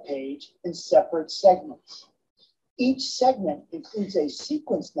web page, in separate segments. Each segment includes a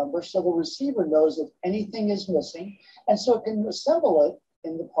sequence number so the receiver knows if anything is missing, and so it can assemble it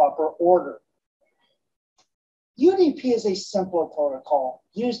in the proper order. UDP is a simpler protocol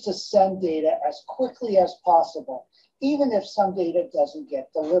used to send data as quickly as possible, even if some data doesn't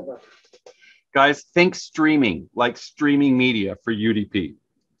get delivered. Guys, think streaming, like streaming media for UDP.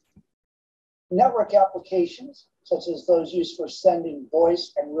 Network applications, such as those used for sending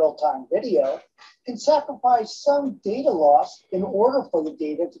voice and real-time video, can sacrifice some data loss in order for the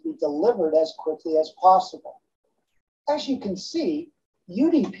data to be delivered as quickly as possible. As you can see,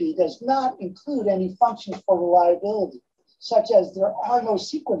 UDP does not include any functions for reliability, such as there are no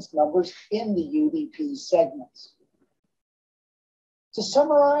sequence numbers in the UDP segments. To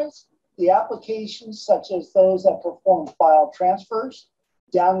summarize, the applications such as those that perform file transfers,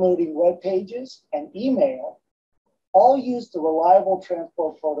 downloading web pages, and email all use the reliable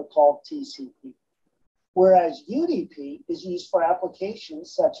transport protocol TCP, whereas UDP is used for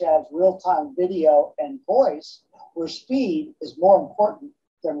applications such as real-time video and voice, where speed is more important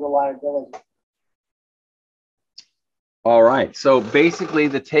than reliability. All right, so basically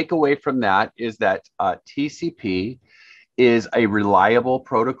the takeaway from that is that TCP is a reliable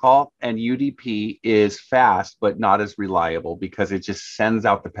protocol and UDP is fast, but not as reliable because it just sends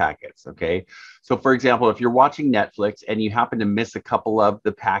out the packets, okay? So for example, if you're watching Netflix and you happen to miss a couple of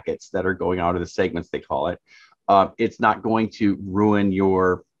the packets that are going out of the segments, they call it, it's not going to ruin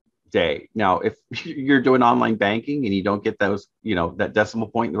your day. Now, if you're doing online banking and you don't get those, you know, that decimal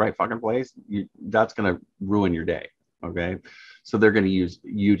point in the right fucking place, that's going to ruin your day, okay? So they're going to use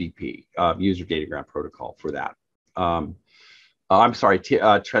UDP, User Datagram Protocol, for that. I'm sorry,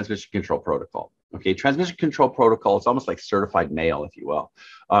 Transmission Control Protocol. Okay, Transmission Control Protocol is almost like certified mail, if you will.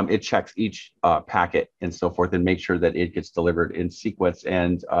 It checks each packet and so forth and makes sure that it gets delivered in sequence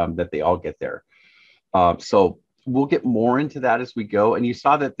and that they all get there. So we'll get more into that as we go. And you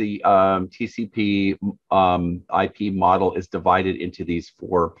saw that the TCP IP model is divided into these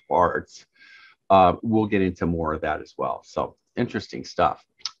 4 parts. We'll get into more of that as well. So Interesting stuff.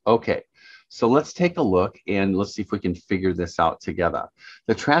 Okay, so let's take a look and let's see if we can figure this out together.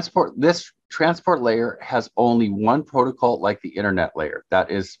 This transport layer has only one protocol like the internet layer. That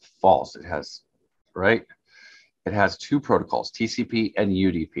is false. It has, right? It has two protocols, TCP and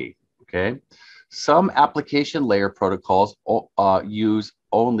UDP, okay? Some application layer protocols use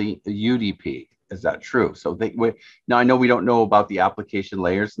only UDP. Is that true? So now I know we don't know about the application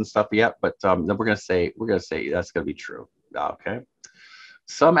layers and stuff yet, but then we're gonna say that's gonna be true. Okay.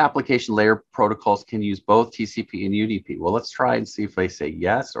 Some application layer protocols can use both TCP and UDP. Well, let's try and see if they say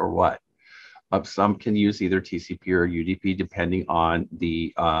yes or what. Some can use either TCP or UDP depending on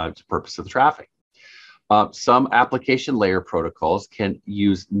the purpose of the traffic. Some application layer protocols can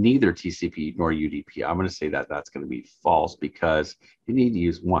use neither TCP nor UDP. I'm going to say that that's going to be false because you need to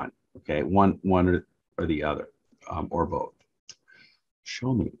use one. Okay, one or the other, or both.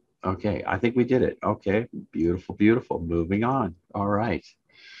 Show me. Okay, I think we did it. Okay, beautiful, beautiful. Moving on. All right.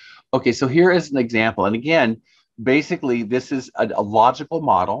 Okay, so here is an example. And again, basically, this is a logical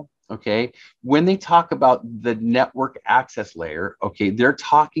model. Okay, when they talk about the network access layer, okay, they're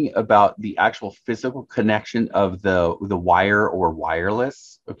talking about the actual physical connection of the wire or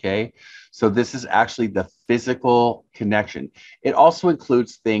wireless. Okay, so this is actually the physical connection. It also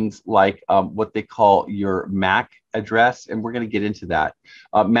includes things like what they call your MAC address, and we're going to get into that.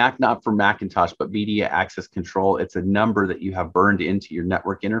 MAC, not for Macintosh, but media access control. It's a number that you have burned into your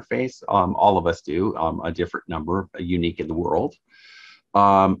network interface. All of us do, a different number, unique in the world.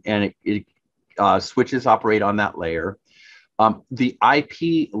 And switches operate on that layer. The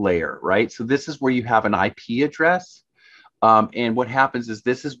IP layer, right? So this is where you have an IP address. And what happens is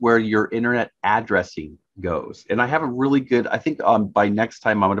this is where your internet addressing goes. And I have a really good, I think by next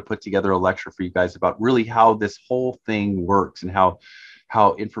time I'm going to put together a lecture for you guys about really how this whole thing works and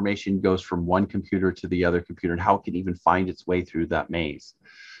how information goes from one computer to the other computer and how it can even find its way through that maze.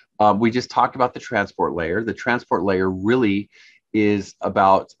 We just talked about the transport layer. The transport layer really is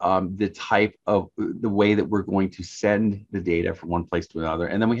about the type of the way that we're going to send the data from one place to another.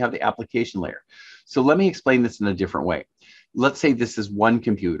 And then we have the application layer. So let me explain this in a different way. Let's say this is one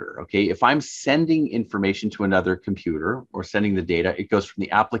computer, okay? If I'm sending information to another computer or sending the data, it goes from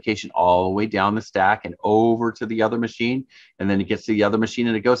the application all the way down the stack and over to the other machine, and then it gets to the other machine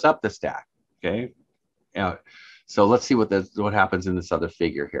and it goes up the stack, okay? So let's see what happens in this other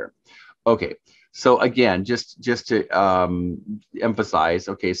figure here. Okay, so again, just to emphasize,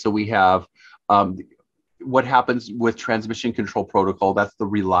 okay, so we have what happens with transmission control protocol. That's the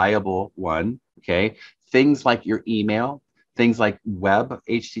reliable one, okay? Things like your email, things like web,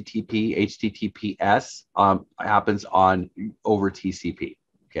 HTTP, HTTPS happens on over TCP,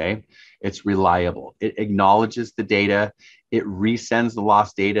 okay? It's reliable. It acknowledges the data. It resends the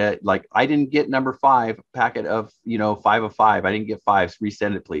lost data. Like I didn't get number 5 packet of, 5 of 5. I didn't get 5.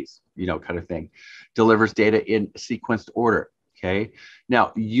 Resend it, please, kind of thing. Delivers data in sequenced order, okay?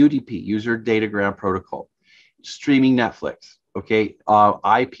 Now, UDP, user datagram protocol, streaming Netflix, okay?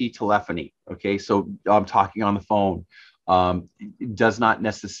 IP telephony, okay? So I'm talking on the phone. It does not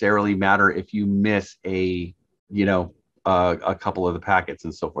necessarily matter if you miss a couple of the packets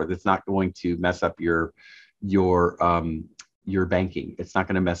and so forth. It's not going to mess up your banking. It's not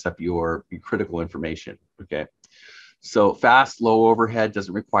going to mess up your critical information. Okay. So fast, low overhead,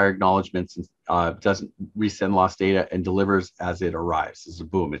 doesn't require acknowledgments, and doesn't resend lost data, and delivers as it arrives. It's a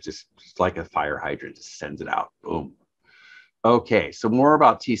boom. It's just like a fire hydrant, just sends it out. Boom. Okay. So more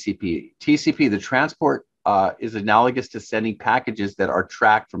about TCP. TCP, the transport is analogous to sending packages that are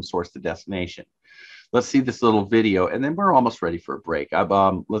tracked from source to destination. Let's see this little video, and then we're almost ready for a break.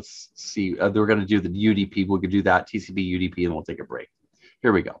 Let's see. We're going to do the UDP. We'll do that, TCP, UDP, and we'll take a break.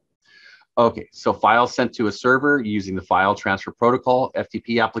 Here we go. Okay, so files sent to a server using the file transfer protocol,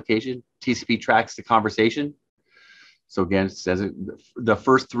 FTP application. TCP tracks the conversation. So again, it says the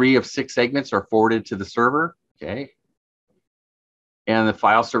first 3 of 6 segments are forwarded to the server. Okay. And the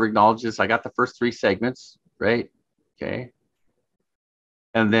file server acknowledges I got the first 3 segments, right? Okay.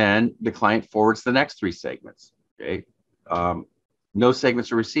 And then the client forwards the next 3 segments. Okay. No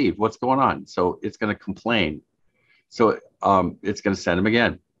segments are received. What's going on? So it's going to complain. So it's going to send them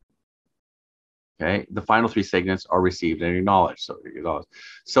again. Okay. The final 3 segments are received and acknowledged.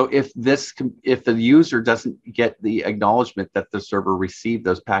 So if the user doesn't get the acknowledgement that the server received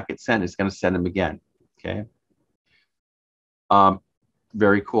those packets sent, it's going to send them again. Okay.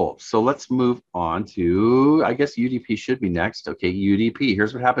 Very cool. So let's move on to, I guess UDP should be next. Okay, UDP.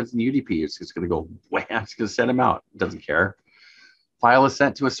 Here's what happens in UDP. It's just going to go, wham, it's going to send them out. It doesn't care. File is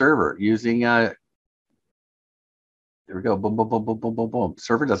sent to a server using, there we go, boom, boom, boom, boom, boom, boom, boom.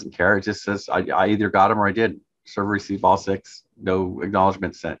 Server doesn't care. It just says, I either got them or I didn't. Server received all 6, no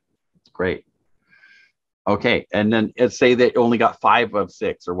acknowledgement sent. Great. Okay, and then it say they only got 5 of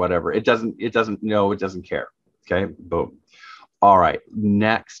 6 or whatever. It doesn't care. Okay, boom. All right,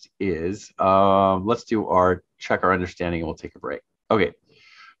 next is, let's do our check our understanding and we'll take a break. Okay,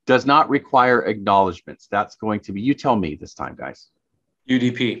 does not require acknowledgements. That's going to be, you tell me this time, guys.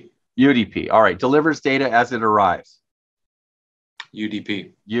 UDP. UDP, all right, delivers data as it arrives.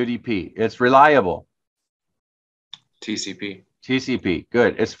 UDP. UDP, it's reliable. TCP. TCP,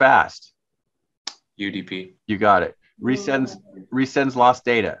 good, it's fast. UDP. You got it. Resends lost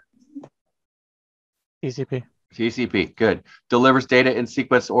data. TCP. TCP, good. Delivers data in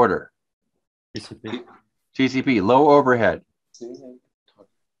sequence order. TCP. TCP, low overhead.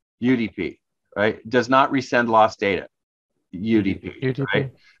 UDP, right? Does not resend lost data. UDP,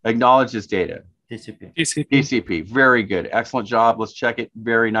 right? Acknowledges data. TCP. TCP, very good. Excellent job. Let's check it.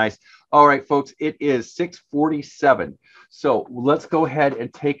 Very nice. All right, folks, it is 6:47. So let's go ahead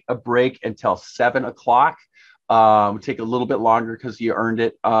and take a break until 7 o'clock. Take a little bit longer because you earned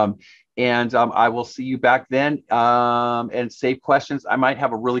it. I will see you back then and save questions. I might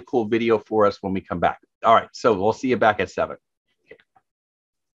have a really cool video for us when we come back. All right, so we'll see you back at 7. Okay.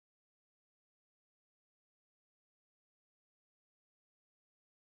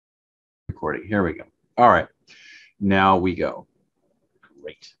 Recording. Here we go. All right, now we go.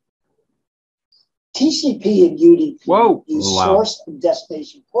 Great. TCP and UDP use Wow. source and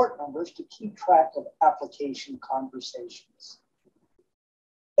destination port numbers to keep track of application conversations.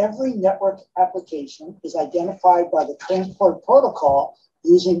 Every network application is identified by the transport protocol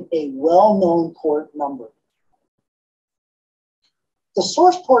using a well-known port number. The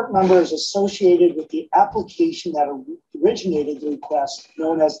source port number is associated with the application that originated the request,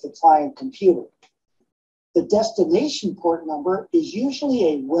 known as the client computer. The destination port number is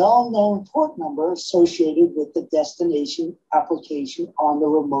usually a well-known port number associated with the destination application on the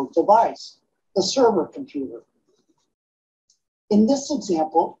remote device, the server computer. In this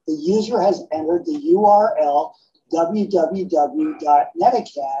example, the user has entered the URL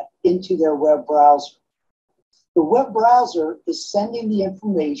www.netacad into their web browser. The web browser is sending the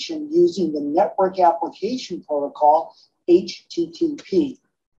information using the network application protocol, HTTP,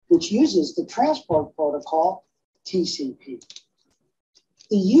 which uses the transport protocol, TCP.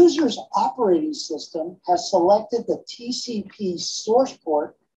 The user's operating system has selected the TCP source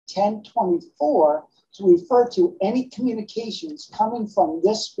port 1024 to refer to any communications coming from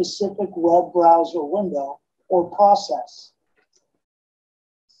this specific web browser window or process.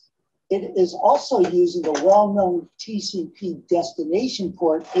 It is also using the well-known TCP destination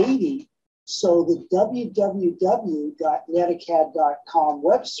port 80, so the www.netacad.com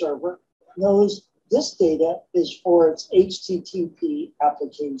web server knows this data is for its HTTP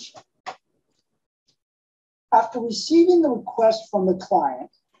application. After receiving the request from the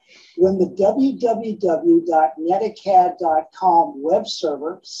client, when the www.netacad.com web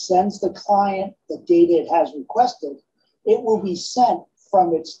server sends the client the data it has requested, it will be sent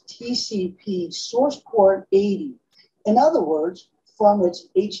from its TCP source port 80. In other words, from its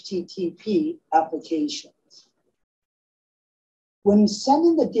HTTP application. When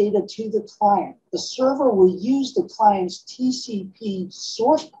sending the data to the client, the server will use the client's TCP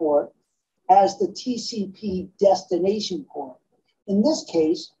source port as the TCP destination port. In this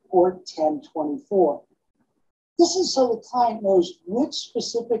case, port 1024. This is so the client knows which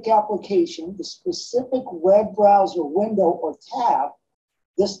specific application, the specific web browser window or tab,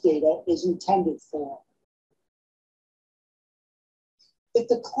 this data is intended for. If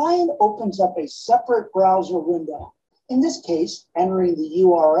the client opens up a separate browser window, in this case, entering the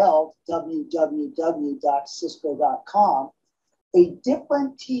URL www.cisco.com, a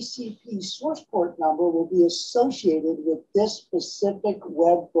different TCP source port number will be associated with this specific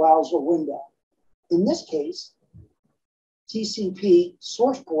web browser window. In this case, TCP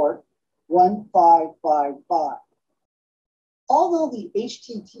source port 1555. Although the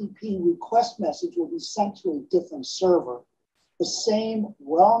HTTP request message will be sent to a different server, the same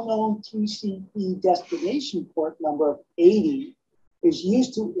well-known TCP destination port number of 80 is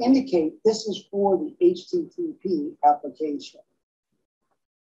used to indicate this is for the HTTP application.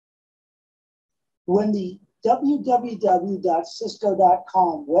 When the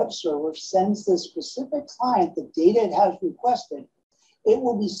www.cisco.com web server sends the specific client the data it has requested, it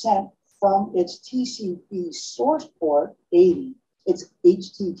will be sent from its TCP source port 80, its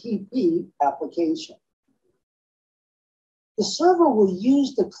HTTP application. The server will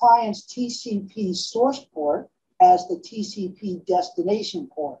use the client's TCP source port as the TCP destination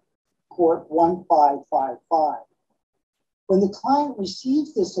port, port 1555. When the client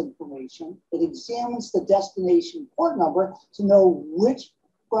receives this information, it examines the destination port number to know which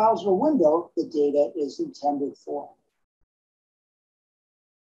browser window the data is intended for.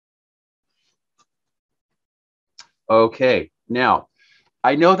 Okay, now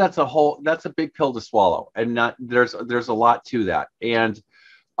I know that's a big pill to swallow, and there's a lot to that. And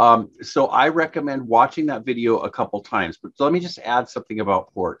so I recommend watching that video a couple times, but let me just add something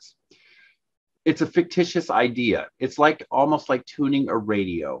about ports. It's a fictitious idea. It's almost like tuning a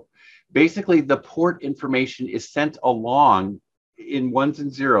radio. Basically, the port information is sent along in ones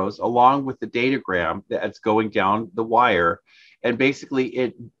and zeros along with the datagram that's going down the wire. And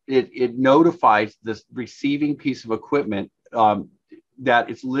basically it notifies this receiving piece of equipment that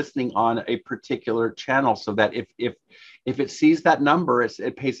it's listening on a particular channel, so that if it sees that number,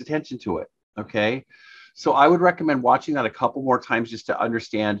 it pays attention to it. Okay. So I would recommend watching that a couple more times just to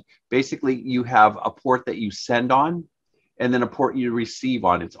understand. Basically, you have a port that you send on, and then a port you receive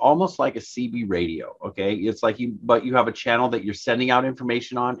on. It's almost like a CB radio, okay? It's like but you have a channel that you're sending out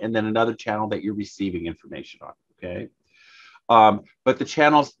information on, and then another channel that you're receiving information on, okay? But the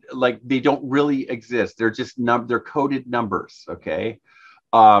channels, they don't really exist. They're just they're coded numbers, okay?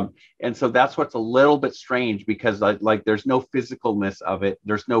 And so that's what's a little bit strange, because there's no physicalness of it.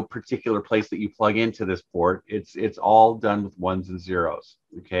 There's no particular place that you plug into this port. It's all done with ones and zeros,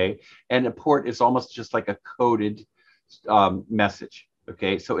 okay? And a port is almost just like a coded message,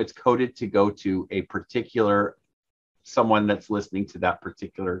 okay? So it's coded to go to a particular someone that's listening to that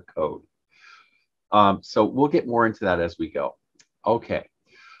particular code. So we'll get more into that as we go. Okay.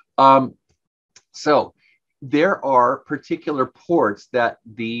 So there are particular ports that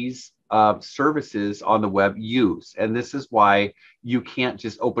these services on the web use, and this is why you can't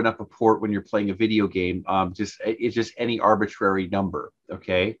just open up a port when you're playing a video game. It's just any arbitrary number,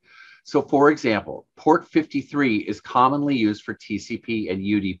 okay? So for example, port 53 is commonly used for TCP and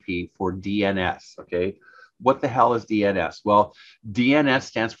UDP for DNS, okay? What the hell is DNS? Well, DNS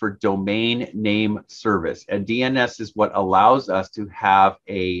stands for Domain Name Service, and DNS is what allows us to have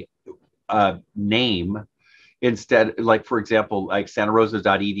a name instead, for example, like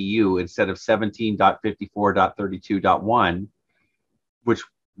santarosa.edu, instead of 17.54.32.1, which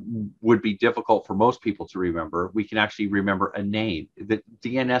would be difficult for most people to remember, we can actually remember a name. The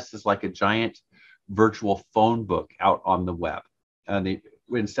DNS is like a giant virtual phone book out on the web. And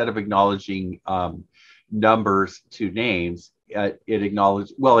instead of acknowledging numbers to names,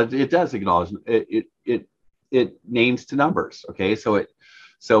 it does acknowledge it names to numbers. Okay, so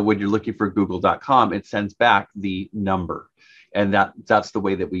when you're looking for google.com, it sends back the number, and that's the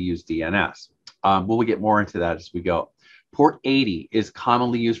way that we use DNS. We'll get more into that as we go. Port 80 is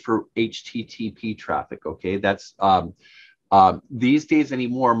commonly used for HTTP traffic. Okay, that's these days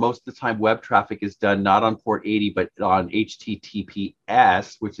anymore. Most of the time, web traffic is done not on port 80, but on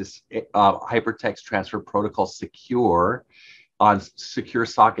HTTPS, which is Hypertext Transfer Protocol Secure, on Secure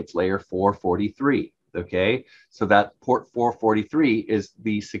Sockets Layer 443. Okay, so that port 443 is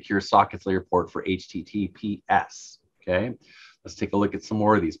the Secure Sockets Layer port for HTTPS. Okay, let's take a look at some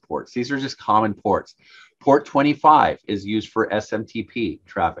more of these ports. These are just common ports. Port 25 is used for SMTP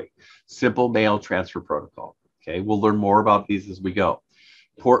traffic, Simple Mail Transfer Protocol. Okay, we'll learn more about these as we go.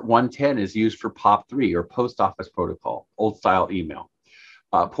 Port 110 is used for POP3 or Post Office Protocol, old style email.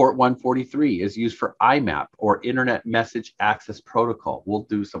 Port 143 is used for IMAP or Internet Message Access Protocol. We'll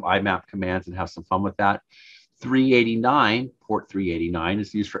do some IMAP commands and have some fun with that. 389, port 389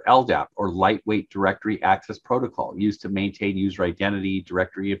 is used for LDAP or Lightweight Directory Access Protocol, used to maintain user identity,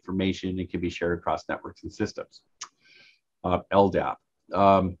 directory information, and can be shared across networks and systems. LDAP.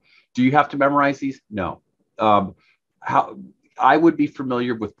 Do you have to memorize these? No. I would be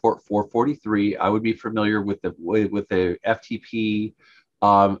familiar with port 443. I would be familiar with the FTP.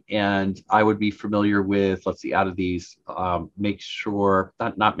 And I would be familiar with, let's see, out of these, not make sure,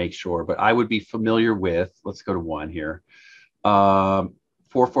 but I would be familiar with, let's go to one here,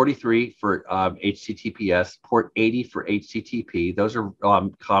 443 for HTTPS, port 80 for HTTP. Those are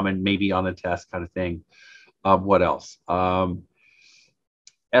common, maybe on the test kind of thing. What else?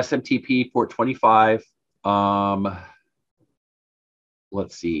 SMTP, port 25.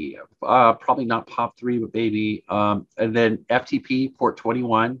 Let's see, probably not POP3, but maybe. And then FTP, port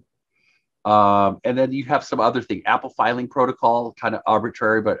 21. And then you have some other thing, Apple Filing Protocol, kind of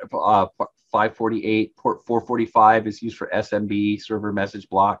arbitrary, but 548, port 445 is used for SMB, Server Message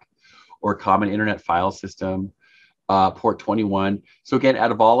Block, or Common Internet File System, port 21. So again,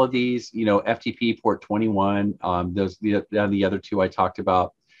 out of all of these, FTP, port 21, the other two I talked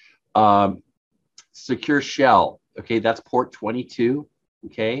about. Secure Shell, okay, that's port 22.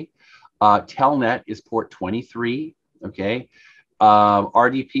 Okay, Telnet is port 23. Okay.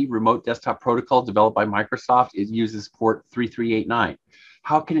 RDP, Remote Desktop Protocol, developed by Microsoft. It uses port 3389.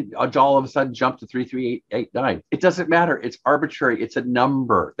 How can it all of a sudden jump to 33889? It doesn't matter. It's arbitrary. It's a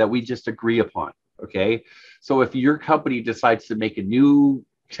number that we just agree upon. Okay. So if your company decides to make a new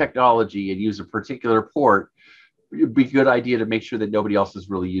technology and use a particular port, it'd be a good idea to make sure that nobody else is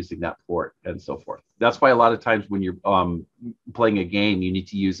really using that port and so forth. That's why a lot of times when you're playing a game, you need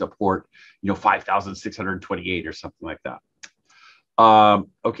to use a port, 5,628 or something like that.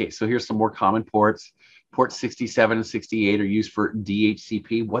 Okay, so here's some more common ports. Port 67 and 68 are used for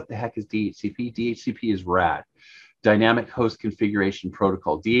DHCP. What the heck is DHCP? DHCP is RAD, Dynamic Host Configuration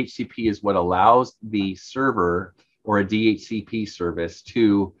Protocol. DHCP is what allows the server or a DHCP service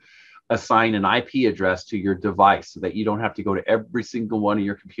to assign an IP address to your device so that you don't have to go to every single one of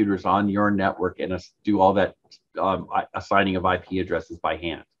your computers on your network and do all that assigning of IP addresses by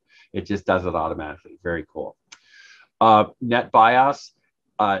hand. It just does it automatically. Very cool. Net BIOS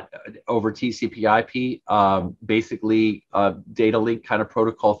over TCP/IP, basically data link kind of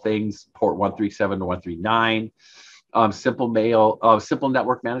protocol things, port 137 to 139. Simple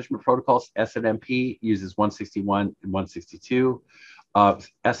network management protocols, SNMP, uses 161 and 162.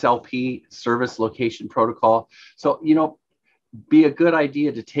 SLP, service location protocol. So, be a good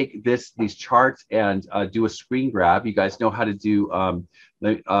idea to take these charts and do a screen grab. You guys know how to do,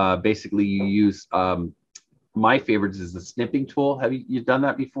 basically you use, my favorites is the snipping tool. Have you done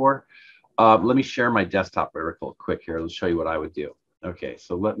that before? Let me share my desktop real quick here. Let's show you what I would do. Okay,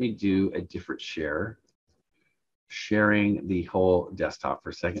 so let me do a different share. Sharing the whole desktop for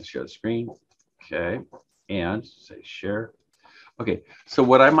a second. Share the screen. Okay, and say share. Okay, so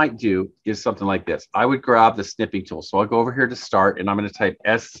what I might do is something like this. I would grab the snipping tool. So I'll go over here to start and I'm going to type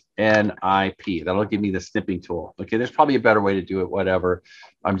SNIP. That'll give me the snipping tool. Okay, there's probably a better way to do it, whatever.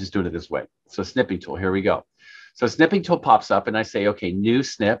 I'm just doing it this way. So snipping tool, here we go. So snipping tool pops up and I say, okay, new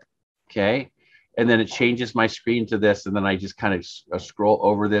snip. Okay, and then it changes my screen to this. And then I just kind of scroll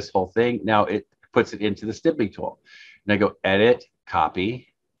over this whole thing. Now it puts it into the snipping tool. And I go edit, copy.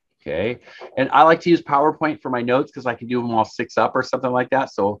 Okay, and I like to use PowerPoint for my notes because I can do them all 6 up or something like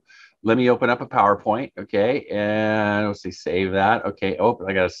that. So let me open up a PowerPoint. Okay, and let's see, save that. Okay,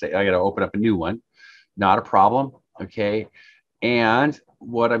 I gotta open up a new one. Not a problem. Okay, and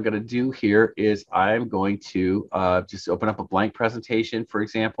what I'm gonna do here is I'm going to just open up a blank presentation, for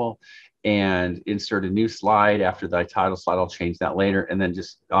example, and insert a new slide after the title slide. I'll change that later, and then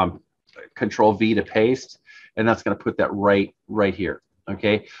just Control V to paste, and that's gonna put that right here.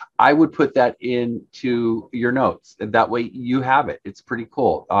 Okay, I would put that into your notes. That way you have it. It's pretty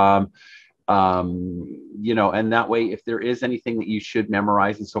cool. And that way, if there is anything that you should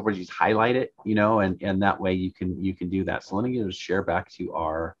memorize and so forth, you just highlight it, and that way you can do that. So let me just share back to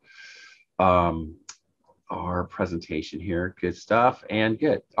our presentation here. Good stuff and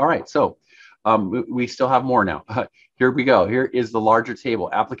good. All right, so we still have more now. Here we go. Here is the larger table.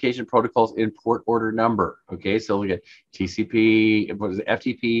 Application protocols in port order number. Okay, so look at TCP, what is it?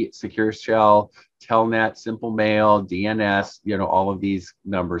 FTP, Secure Shell, Telnet, Simple Mail, DNS, all of these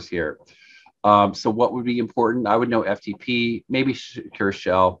numbers here. So what would be important? I would know FTP, maybe Secure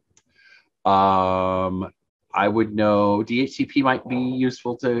Shell. I would know DHCP might be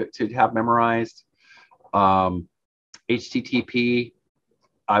useful to have memorized. HTTP,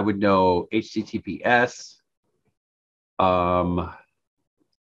 I would know HTTPS. And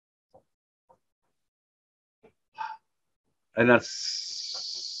that's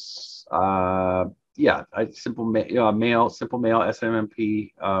simple mail, simple mail,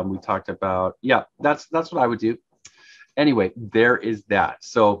 SNMP. We talked about, that's what I would do. Anyway, there is that.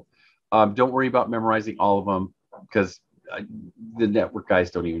 So don't worry about memorizing all of them because the network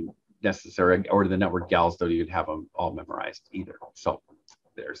guys don't even necessarily, or the network gals don't even have them all memorized either. So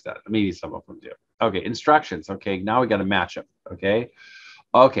there's that. Maybe some of them do. Okay, instructions. Okay, now we got to match them. Okay,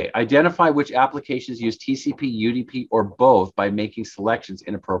 identify which applications use TCP, UDP, or both by making selections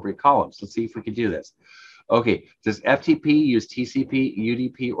in appropriate columns. Let's see if we can do this. Okay, does FTP use TCP,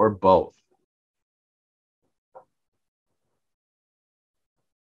 UDP, or both?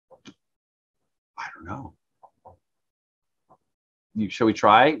 I don't know. Shall we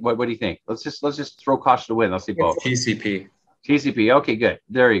try? What do you think? Let's just throw caution to the wind. Let's see both. TCP. TCP. Okay, good.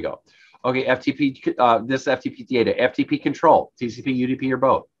 There you go. Okay, FTP. This FTP data. FTP control. TCP, UDP, or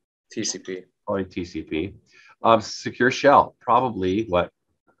both? TCP. Probably TCP. Secure shell. Probably what?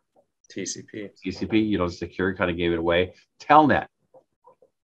 TCP. TCP. Secure kind of gave it away. Telnet.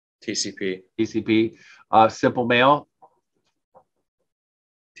 TCP. TCP. Simple mail.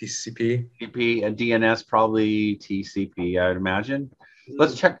 TCP. TCP and DNS probably TCP. I would imagine.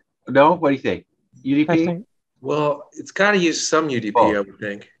 Let's check. No, what do you think? UDP. Well, it's got to use some UDP, Oh. I would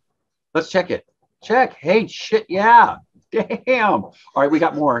think. Let's check it. Check. Hey, shit. Yeah. Damn. All right. We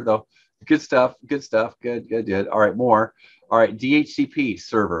got more, though. Good stuff. Good stuff. Good, good, good. All right. More. All right. DHCP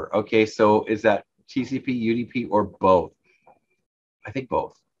server. Okay. So is that TCP, UDP, or both? I think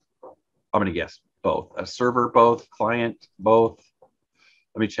both. I'm going to guess both. A server, both. Client, both.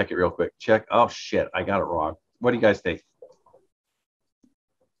 Let me check it real quick. Check. Oh, shit. I got it wrong. What do you guys think?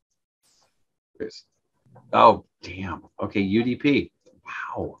 Oh, damn. Okay. UDP.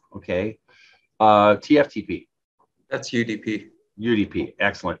 Wow. Okay. TFTP. That's UDP. UDP.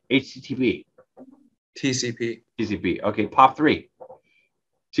 Excellent. HTTP. TCP. TCP. Okay. POP3.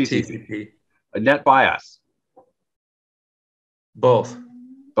 TCP. TCP. Net BIOS. Both.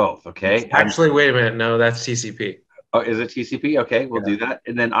 Both. Okay. Actually, wait a minute. No, that's TCP. Oh, is it TCP? Okay, we'll do that.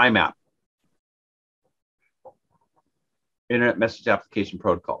 And then IMAP. Internet Message Application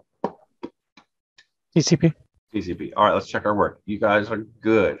Protocol. TCP. TCP. All right, let's check our work. You guys are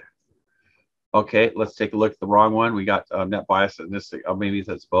good. Okay, let's take a look at the wrong one. We got net bias and this. Oh, maybe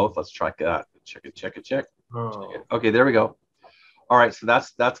that's both. Let's try that. Check it. Check it. Check. Oh. Check it. Okay, there we go. All right, so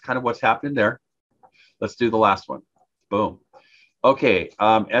that's kind of what's happening there. Let's do the last one. Boom. Okay,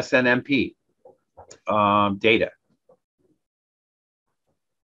 SNMP. Data.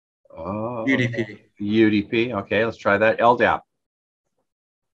 UDP. UDP. Okay, let's try that. LDAP.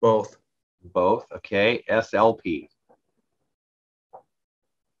 Both. Both. Okay. SLP.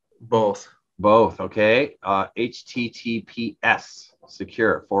 Both. Both. Okay. HTTPS.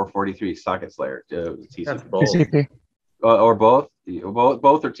 Secure 443 sockets layer. TCP. That's both. TCP. Or both?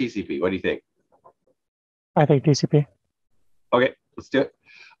 Both or TCP? What do you think? I think TCP. Okay, let's do it.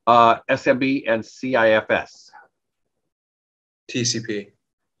 SMB and CIFS. TCP.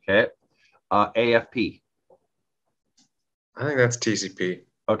 Okay. AFP. I think that's TCP.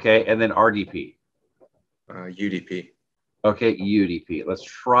 Okay, and then RDP. UDP. Okay, UDP. Let's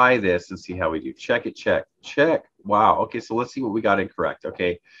try this and see how we do. Check it, check, check. Wow. Okay, so let's see what we got incorrect.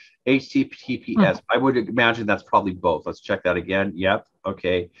 Okay, HTTPS. I would imagine that's probably both. Let's check that again. Yep.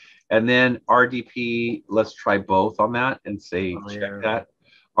 Okay, and then RDP. Let's try both on that and say check that.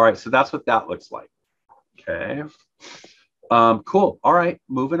 All right, so that's what that looks like. Okay. Cool. All right,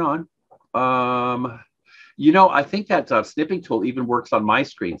 moving on. You know, I think that snipping tool even works on my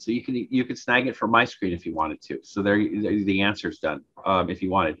screen, so you can snag it from my screen if you wanted to. So there, the answer's done. If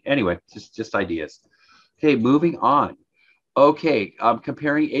you wanted. Anyway, just ideas. Okay, moving on. Okay,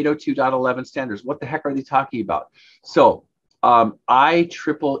 comparing 802.11 standards. What the heck are they talking about? So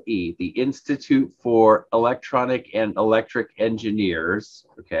IEEE, the Institute for Electronic and Electric Engineers,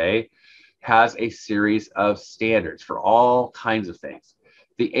 okay, has a series of standards for all kinds of things.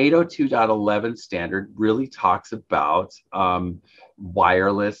 The 802.11 standard really talks about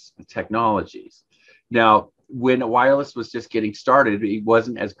wireless technologies. Now, when wireless was just getting started, it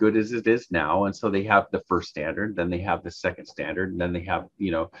wasn't as good as it is now. And so they have the first standard, then they have the second standard, and then they have,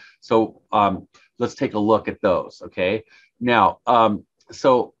 so let's take a look at those, okay? Now,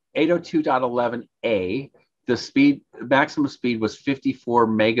 so 802.11a, the maximum speed was 54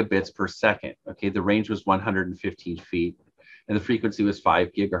 megabits per second, okay? The range was 115 feet. And the frequency was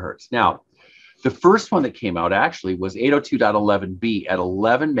 5 gigahertz. Now, the first one that came out actually was 802.11b at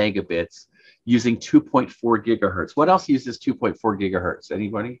 11 megabits using 2.4 gigahertz. What else uses 2.4 gigahertz?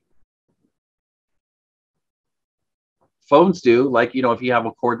 Anybody? Phones do. Like, if you have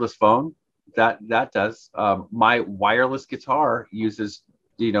a cordless phone, that does. My wireless guitar uses,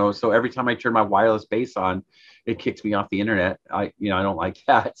 so every time I turn my wireless bass on, it kicks me off the internet. I don't like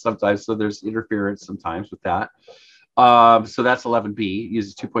that sometimes. So there's interference sometimes with that. So that's 11B,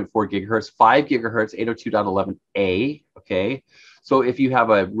 uses 2.4 gigahertz, 5 gigahertz, 802.11a, okay? So if you have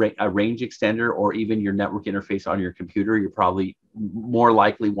a range extender or even your network interface on your computer, you're probably more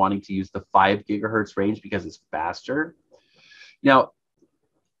likely wanting to use the 5 gigahertz range because it's faster. Now,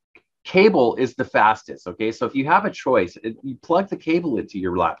 cable is the fastest, okay? So if you have a choice, you plug the cable into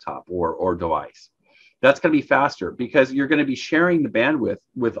your laptop or device. That's going to be faster because you're going to be sharing the bandwidth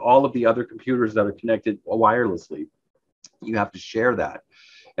with all of the other computers that are connected wirelessly. You have to share that.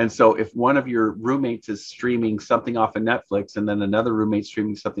 And so if one of your roommates is streaming something off of Netflix and then another roommate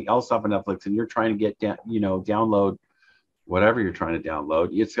streaming something else off of Netflix and you're trying to get download whatever you're trying to download,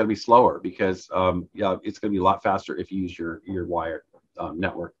 it's going to be slower because it's going to be a lot faster if you use your wired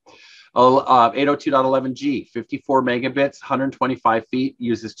network. 802.11g, 54 megabits, 125 feet,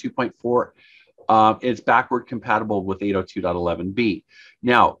 uses 2.4. It's backward compatible with 802.11b.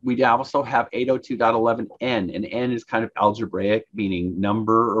 Now, we also have 802.11n, and n is kind of algebraic, meaning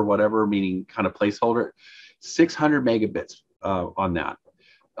number or whatever, meaning kind of placeholder. 600 megabits on that.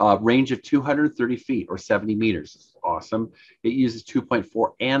 range of 230 feet or 70 meters. This is awesome. It uses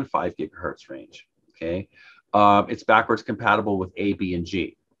 2.4 and 5 gigahertz range. Okay. It's backwards compatible with A, B, and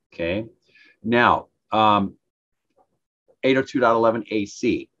G. Okay. Now, 802.11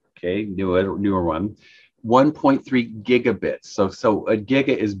 AC. Okay. Newer one. 1.3 gigabits. So a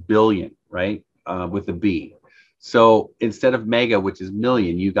giga is billion, right? With a B. So instead of mega, which is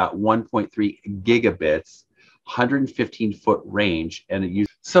million, you got 1.3 gigabits, 115-foot range, and it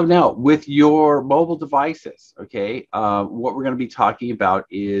uses. So now with your mobile devices, okay, what we're going to be talking about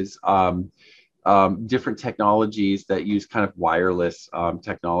is different technologies that use kind of wireless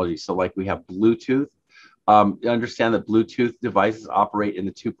technology. So like we have Bluetooth. Understand that Bluetooth devices operate in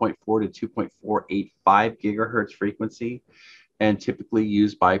the 2.4 to 2.485 gigahertz frequency and typically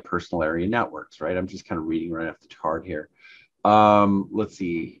used by personal area networks, right? I'm just kind of reading right off the chart here. Let's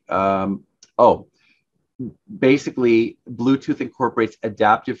see. Basically, Bluetooth incorporates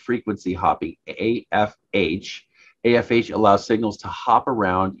adaptive frequency hopping, AFH. AFH allows signals to hop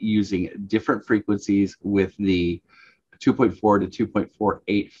around using different frequencies with the 2.4 to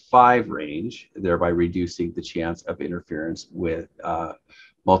 2.485 range, thereby reducing the chance of interference with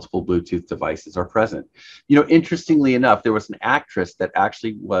multiple Bluetooth devices are present. You know, interestingly enough, there was an actress that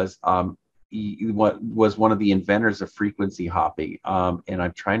actually was one of the inventors of frequency hopping, and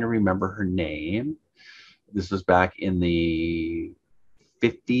I'm trying to remember her name. This was back in the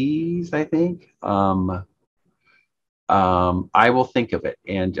 50s, I think. I will think of it.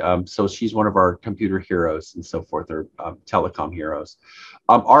 And so she's one of our computer heroes and so forth, or telecom heroes.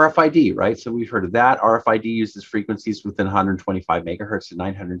 RFID, right? So we've heard of that. RFID uses frequencies within 125 megahertz to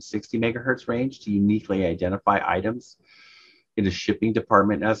 960 megahertz range to uniquely identify items in a shipping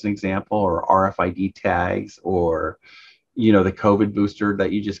department, as an example, or RFID tags, or, you know, the COVID booster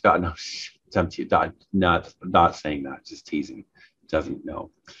that you just got. No, not saying that, just teasing. Doesn't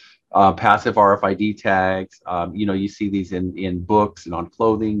know. Passive RFID tags, you know, you see these in books and on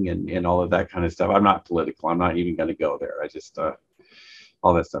clothing and all of that kind of stuff. I'm not political. I'm not even going to go there. I just,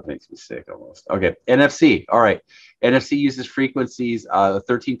 all that stuff makes me sick almost. Okay, NFC. All right. NFC uses frequencies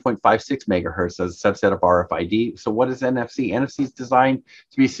 13.56 megahertz as a subset of RFID. So what is NFC? NFC is designed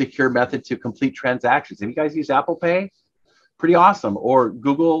to be a secure method to complete transactions. Have you guys used Apple Pay? Pretty awesome. Or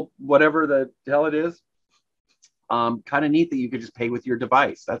Google, whatever the hell it is. Kind of neat that you could just pay with your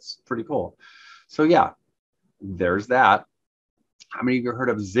device. That's pretty cool. So yeah, there's that. How many of you heard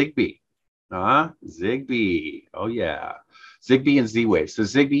of Zigbee? Zigbee. Oh yeah. Zigbee and Z-Wave. So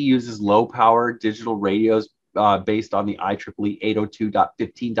Zigbee uses low power digital radios based on the IEEE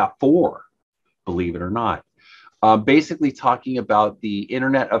 802.15.4, believe it or not. Basically talking about the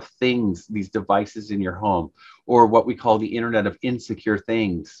Internet of Things, these devices in your home, or what we call the Internet of Insecure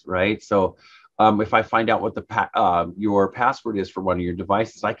Things, right? So if I find out what your password is for one of your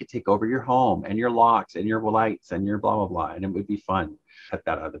devices, I could take over your home and your locks and your lights and your blah, blah, blah. And it would be fun. Cut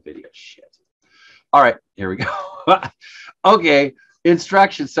that out of the video. Shit. All right, here we go. Okay,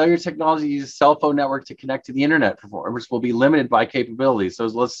 instructions. Cellular technology uses cell phone network to connect to the internet, which will be limited by capabilities. So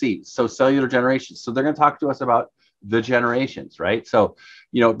let's see. So cellular generations. So they're going to talk to us about the generations, right? So,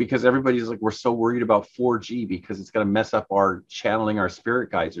 you know, because everybody's like, we're so worried about 4G because it's going to mess up our channeling our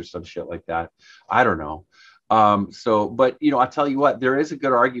spirit guides or some shit like that. I don't know. But, you know, I'll tell you what, there is a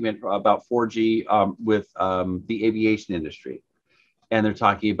good argument about 4G with the aviation industry. And they're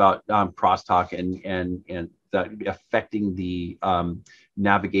talking about crosstalk and that affecting the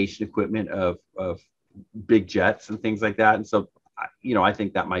navigation equipment of big jets and things like that. And so, you know, I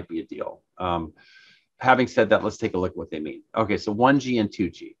think that might be a deal. Having said that, let's take a look at what they mean. Okay, so 1G and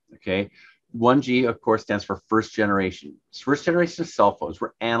 2G, okay? 1G, of course, stands for first generation. First generation of cell phones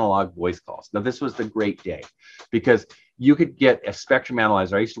were analog voice calls. Now, this was the great day because you could get a spectrum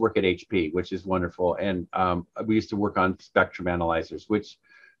analyzer. I used to work at HP, which is wonderful. And we used to work on spectrum analyzers, which,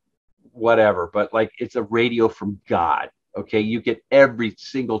 whatever, but like it's a radio from God. Okay, you get every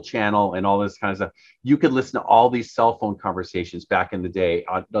single channel and all this kind of stuff. You could listen to all these cell phone conversations back in the day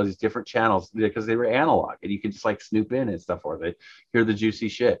on all these different channels because they were analog, and you could just like snoop in and stuff, or they hear the juicy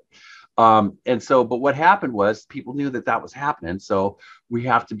shit. And so, but what happened was people knew that that was happening. So we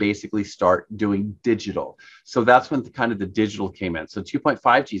have to basically start doing digital. So that's when kind of the digital came in. So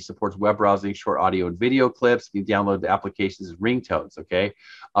 2.5G supports web browsing, short audio and video clips. You download the applications as ringtones, okay?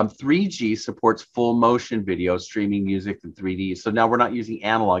 3G supports full motion video, streaming music in 3D. So now we're not using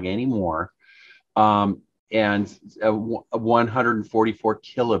analog anymore. and 144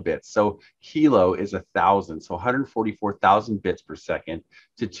 kilobits. So kilo is 1,000. So 144,000 bits per second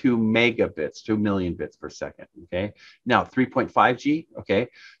to 2 megabits, 2 million bits per second. Okay. Now 3.5G. Okay.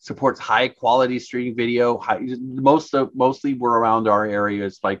 Supports high quality streaming video. Mostly we're around our area.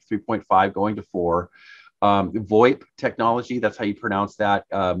 It's like 3.5 going to 4. VoIP technology, that's how you pronounce that.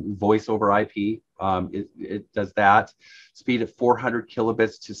 Voice over IP, it does that. Speed of 400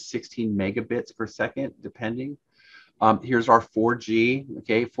 kilobits to 16 megabits per second, depending. Here's our 4G.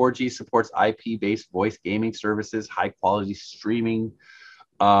 Okay, 4G supports IP-based voice gaming services, high quality streaming.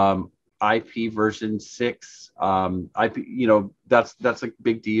 IP version 6. IP, that's a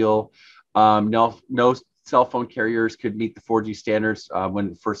big deal. No cell phone carriers could meet the 4G standards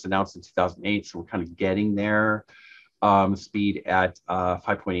when it first announced in 2008. So we're kind of getting there. Speed at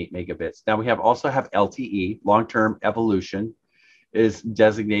 5.8 megabits. Now we also have LTE, long-term evolution, is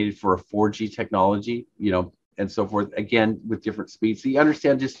designated for a 4G technology, and so forth. Again, with different speeds. So you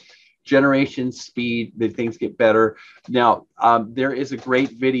understand just generation speed, that things get better. Now, there is a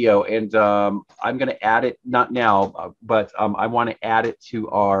great video, and I'm going to add it, not now, but I want to add it to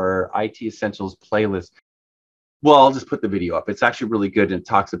our IT Essentials playlist. Well, I'll just put the video up. It's actually really good, and it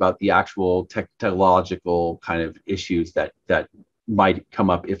talks about the actual technological kind of issues that might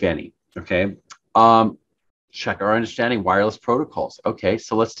come up, if any. Okay. Check our understanding wireless protocols. Okay,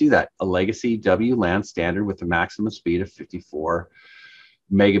 so let's do that. A legacy WLAN standard with a maximum speed of 54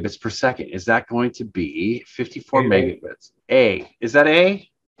 megabits per second. Is that going to be 54 megabits? A. Is that A?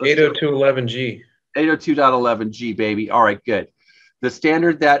 802.11g. 802.11g, baby. All right, good. The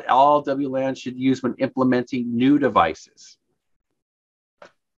standard that all WLAN should use when implementing new devices.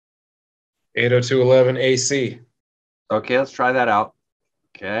 802.11ac. Okay, let's try that out.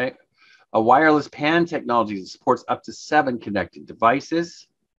 Okay. A wireless PAN technology that supports up to 7 connected devices.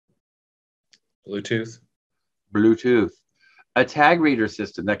 Bluetooth. Bluetooth. A tag reader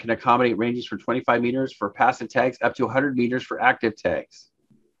system that can accommodate ranges from 25 meters for passive tags up to 100 meters for active tags.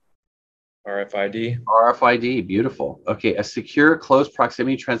 RFID. RFID, beautiful. Okay, a secure close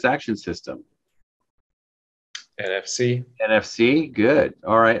proximity transaction system. NFC. NFC, good.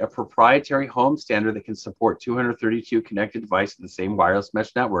 All right, a proprietary home standard that can support 232 connected devices in the same wireless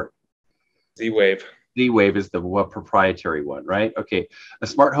mesh network. Z-Wave. Z-Wave is the proprietary one, right? Okay, a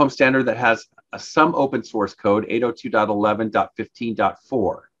smart home standard that has some open source code,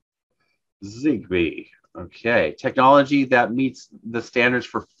 802.11.15.4. Zigbee. Okay, technology that meets the standards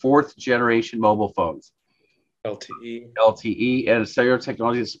for 4th generation mobile phones. LTE. LTE, and a cellular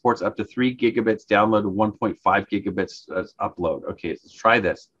technology that supports up to 3 gigabits download and 1.5 gigabits upload. Okay, let's try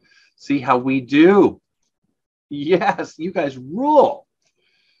this. See how we do. Yes, you guys rule.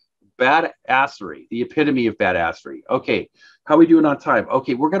 Badassery, the epitome of badassery. Okay, how are we doing on time?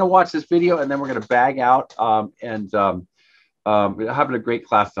 Okay, we're going to watch this video and then we're going to bag out having a great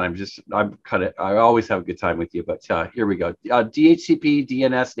class time. I always have a good time with you, but here we go. DHCP,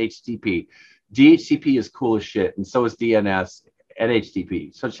 DNS, and HTTP. DHCP is cool as shit, and so is DNS and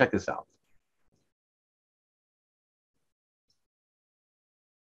HTTP. So check this out.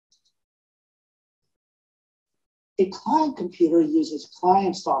 A client computer uses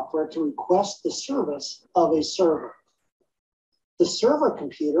client software to request the service of a server. The server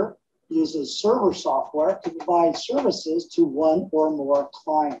computer uses server software to provide services to one or more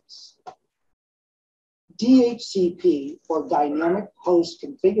clients. DHCP, or Dynamic Host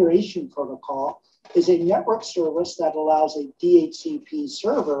Configuration Protocol, is a network service that allows a DHCP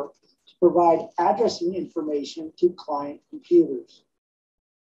server to provide addressing information to client computers.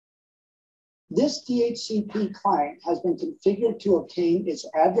 This DHCP client has been configured to obtain its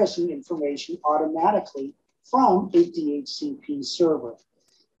addressing information automatically from a DHCP server.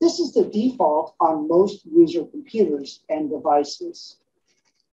 This is the default on most user computers and devices.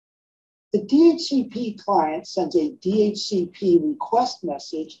 The DHCP client sends a DHCP request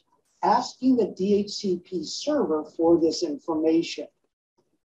message asking the DHCP server for this information.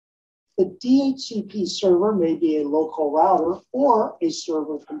 The DHCP server may be a local router or a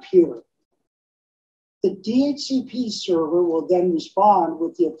server computer. The DHCP server will then respond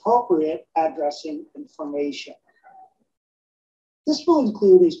with the appropriate addressing information. This will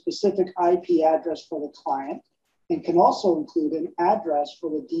include a specific IP address for the client and can also include an address for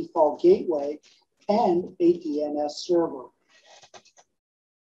the default gateway and a DNS server.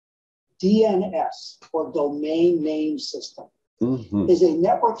 DNS, or Domain Name System, is a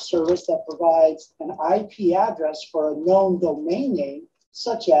network service that provides an IP address for a known domain name,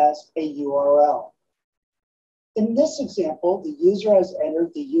 such as a URL. In this example, the user has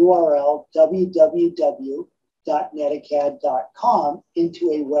entered the URL www.netacad.com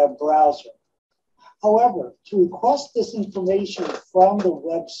into a web browser. However, to request this information from the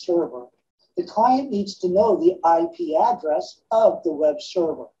web server, the client needs to know the IP address of the web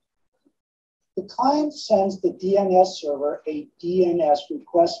server. The client sends the DNS server a DNS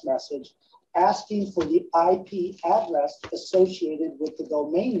request message asking for the IP address associated with the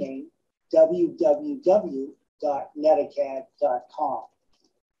domain name www.netacad.com.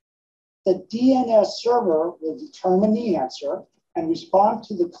 The DNS server will determine the answer and respond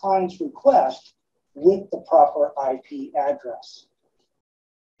to the client's request with the proper IP address.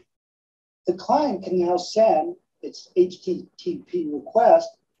 The client can now send its HTTP request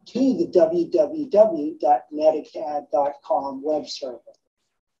to the www.netacad.com web server.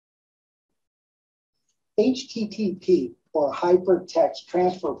 HTTP, or Hypertext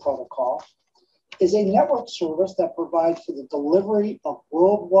Transfer Protocol, is a network service that provides for the delivery of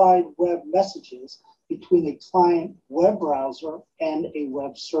worldwide web messages between a client web browser and a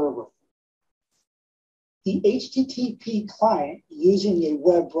web server. The HTTP client using a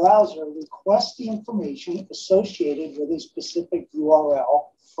web browser requests the information associated with a specific URL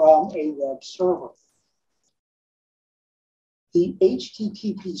from a web server. The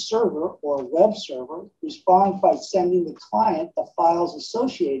HTTP server or web server responds by sending the client the files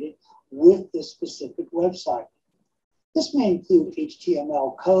associated with this specific website. This may include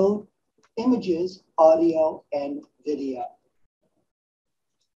HTML code, images, audio, and video.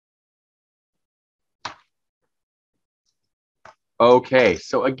 Okay,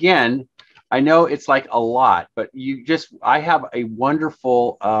 so again, I know it's like a lot, but I have a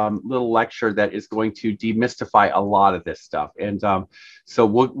wonderful little lecture that is going to demystify a lot of this stuff. And so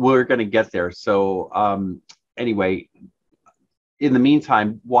we're going to get there. So anyway, in the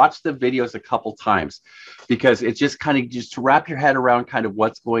meantime, watch the videos a couple times, because it's just kind of just to wrap your head around kind of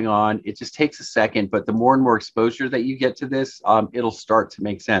what's going on. It just takes a second, but the more and more exposure that you get to this, it'll start to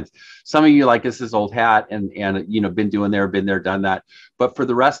make sense. Some of you like, this is old hat and you know, been there, done that. But for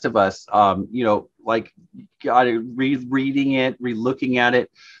the rest of us, you know, like reading it, re-looking at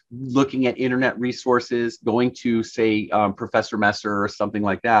it, looking at internet resources, going to say Professor Messer or something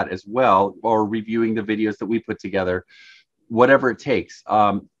like that as well, or reviewing the videos that we put together. Whatever it takes.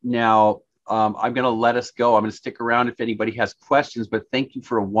 Now, I'm going to let us go. I'm going to stick around if anybody has questions, but thank you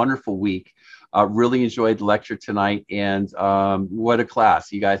for a wonderful week. Really enjoyed the lecture tonight, and what a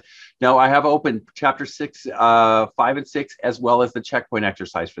class, you guys. Now, I have open chapter 6, 5 and 6, as well as the checkpoint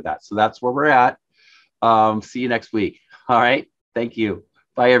exercise for that. So that's where we're at. See you next week. All right. Thank you.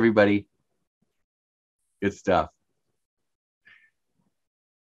 Bye, everybody. Good stuff.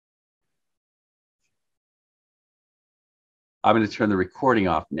 I'm going to turn the recording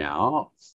off now.